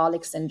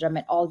 metabolic syndrome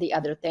and all the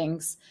other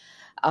things.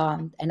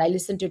 And I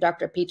listened to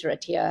Dr. Peter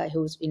Attia,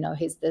 who's,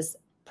 he's this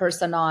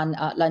person on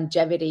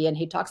longevity, and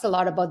he talks a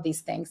lot about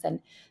these things, and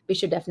we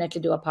should definitely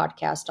do a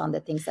podcast on the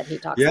things that he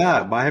talks about.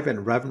 Yeah, I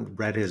haven't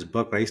read his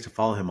book, but I used to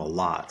follow him a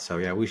lot. So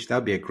yeah,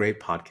 that'd be a great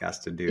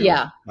podcast to do.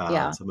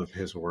 On some of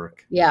his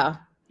work. Yeah.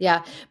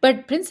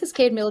 But Princess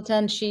Kate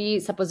Middleton, she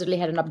supposedly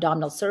had an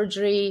abdominal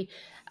surgery.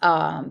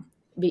 I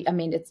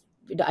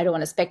don't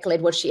want to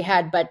speculate what she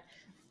had, but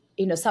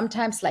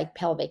sometimes like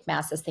pelvic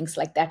masses, things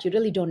like that, you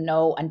really don't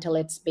know until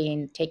it's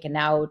been taken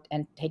out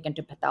and taken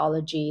to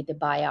pathology, the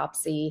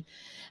biopsy,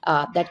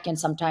 that can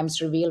sometimes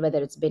reveal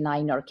whether it's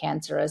benign or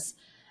cancerous.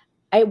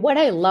 What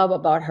I love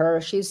about her,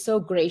 she's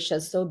so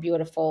gracious, so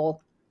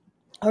beautiful.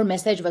 Her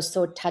message was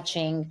so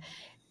touching.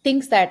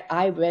 Things that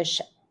I wish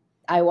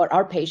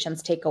our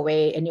patients take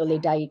away, a newly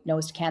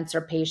diagnosed cancer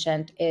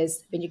patient,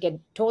 is when you get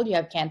told you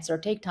have cancer,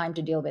 take time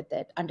to deal with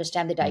it,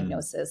 understand the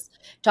diagnosis,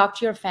 talk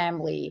to your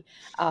family,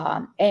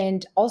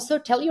 and also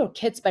tell your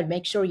kids, but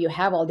make sure you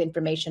have all the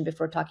information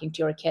before talking to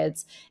your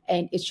kids.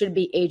 And it should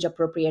be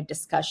age-appropriate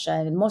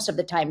discussion. And most of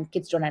the time,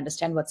 kids don't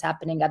understand what's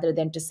happening other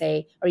than to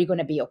say, are you going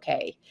to be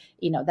okay?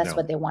 That's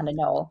what they want to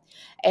know.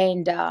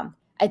 And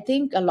I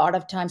think a lot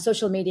of times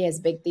social media is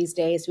big these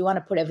days. We want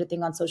to put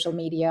everything on social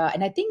media.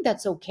 And I think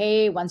that's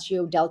okay once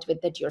you've dealt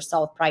with it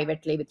yourself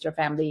privately with your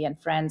family and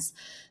friends.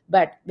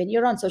 But when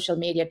you're on social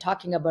media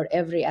talking about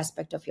every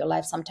aspect of your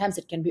life, sometimes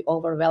it can be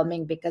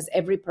overwhelming because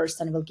every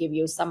person will give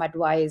you some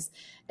advice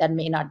that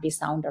may not be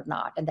sound or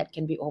not. And that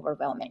can be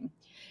overwhelming.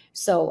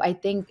 So I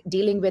think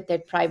dealing with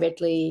it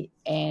privately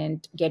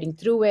and getting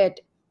through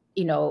it,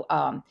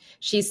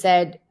 she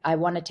said, I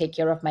want to take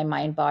care of my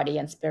mind, body,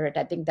 and spirit.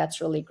 I think that's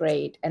really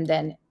great. And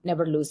then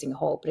never losing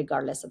hope,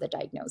 regardless of the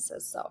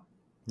diagnosis. So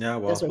yeah,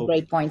 well, those are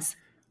great points.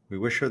 We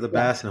wish her the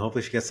best, and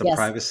hopefully she gets the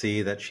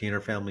privacy that she and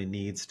her family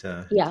needs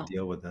to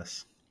deal with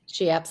this.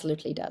 She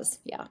absolutely does.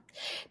 Yeah.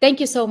 Thank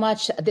you so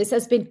much. This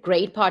has been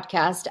great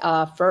podcast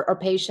for our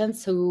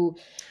patients who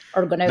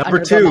are going to number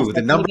 2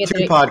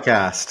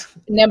 podcast.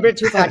 Number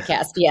 2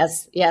 podcast.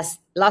 Yes.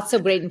 Lots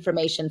of great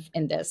information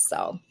in this.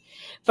 So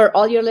for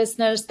all your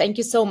listeners, thank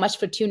you so much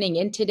for tuning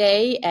in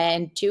today,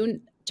 and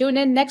tune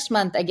in next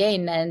month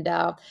again. And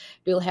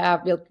we'll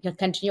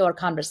continue our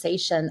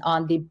conversation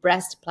on the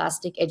breast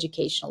plastic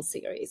educational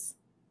series.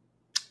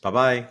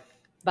 Bye-bye.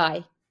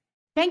 Bye.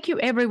 Thank you,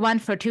 everyone,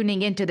 for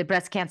tuning into the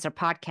Breast Cancer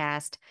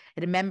Podcast.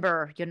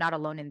 Remember, you're not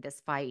alone in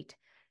this fight.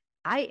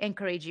 I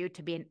encourage you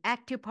to be an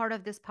active part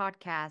of this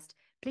podcast.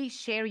 Please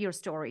share your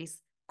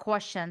stories,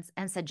 questions,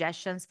 and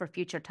suggestions for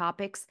future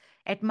topics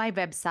at my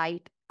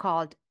website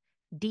called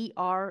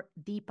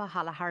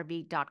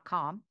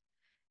drdeepahalaharvi.com.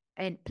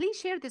 And please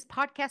share this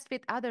podcast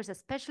with others,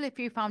 especially if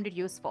you found it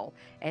useful.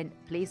 And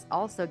please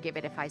also give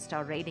it a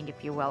 5-star rating,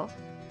 if you will.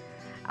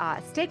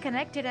 Stay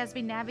connected as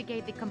we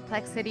navigate the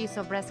complexities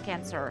of breast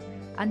cancer.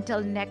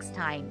 Until next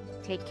time,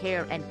 take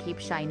care and keep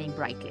shining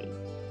brightly.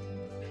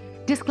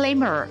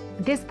 Disclaimer,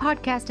 this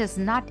podcast is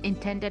not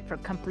intended for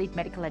complete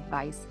medical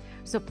advice,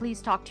 so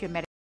please talk to your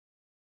medical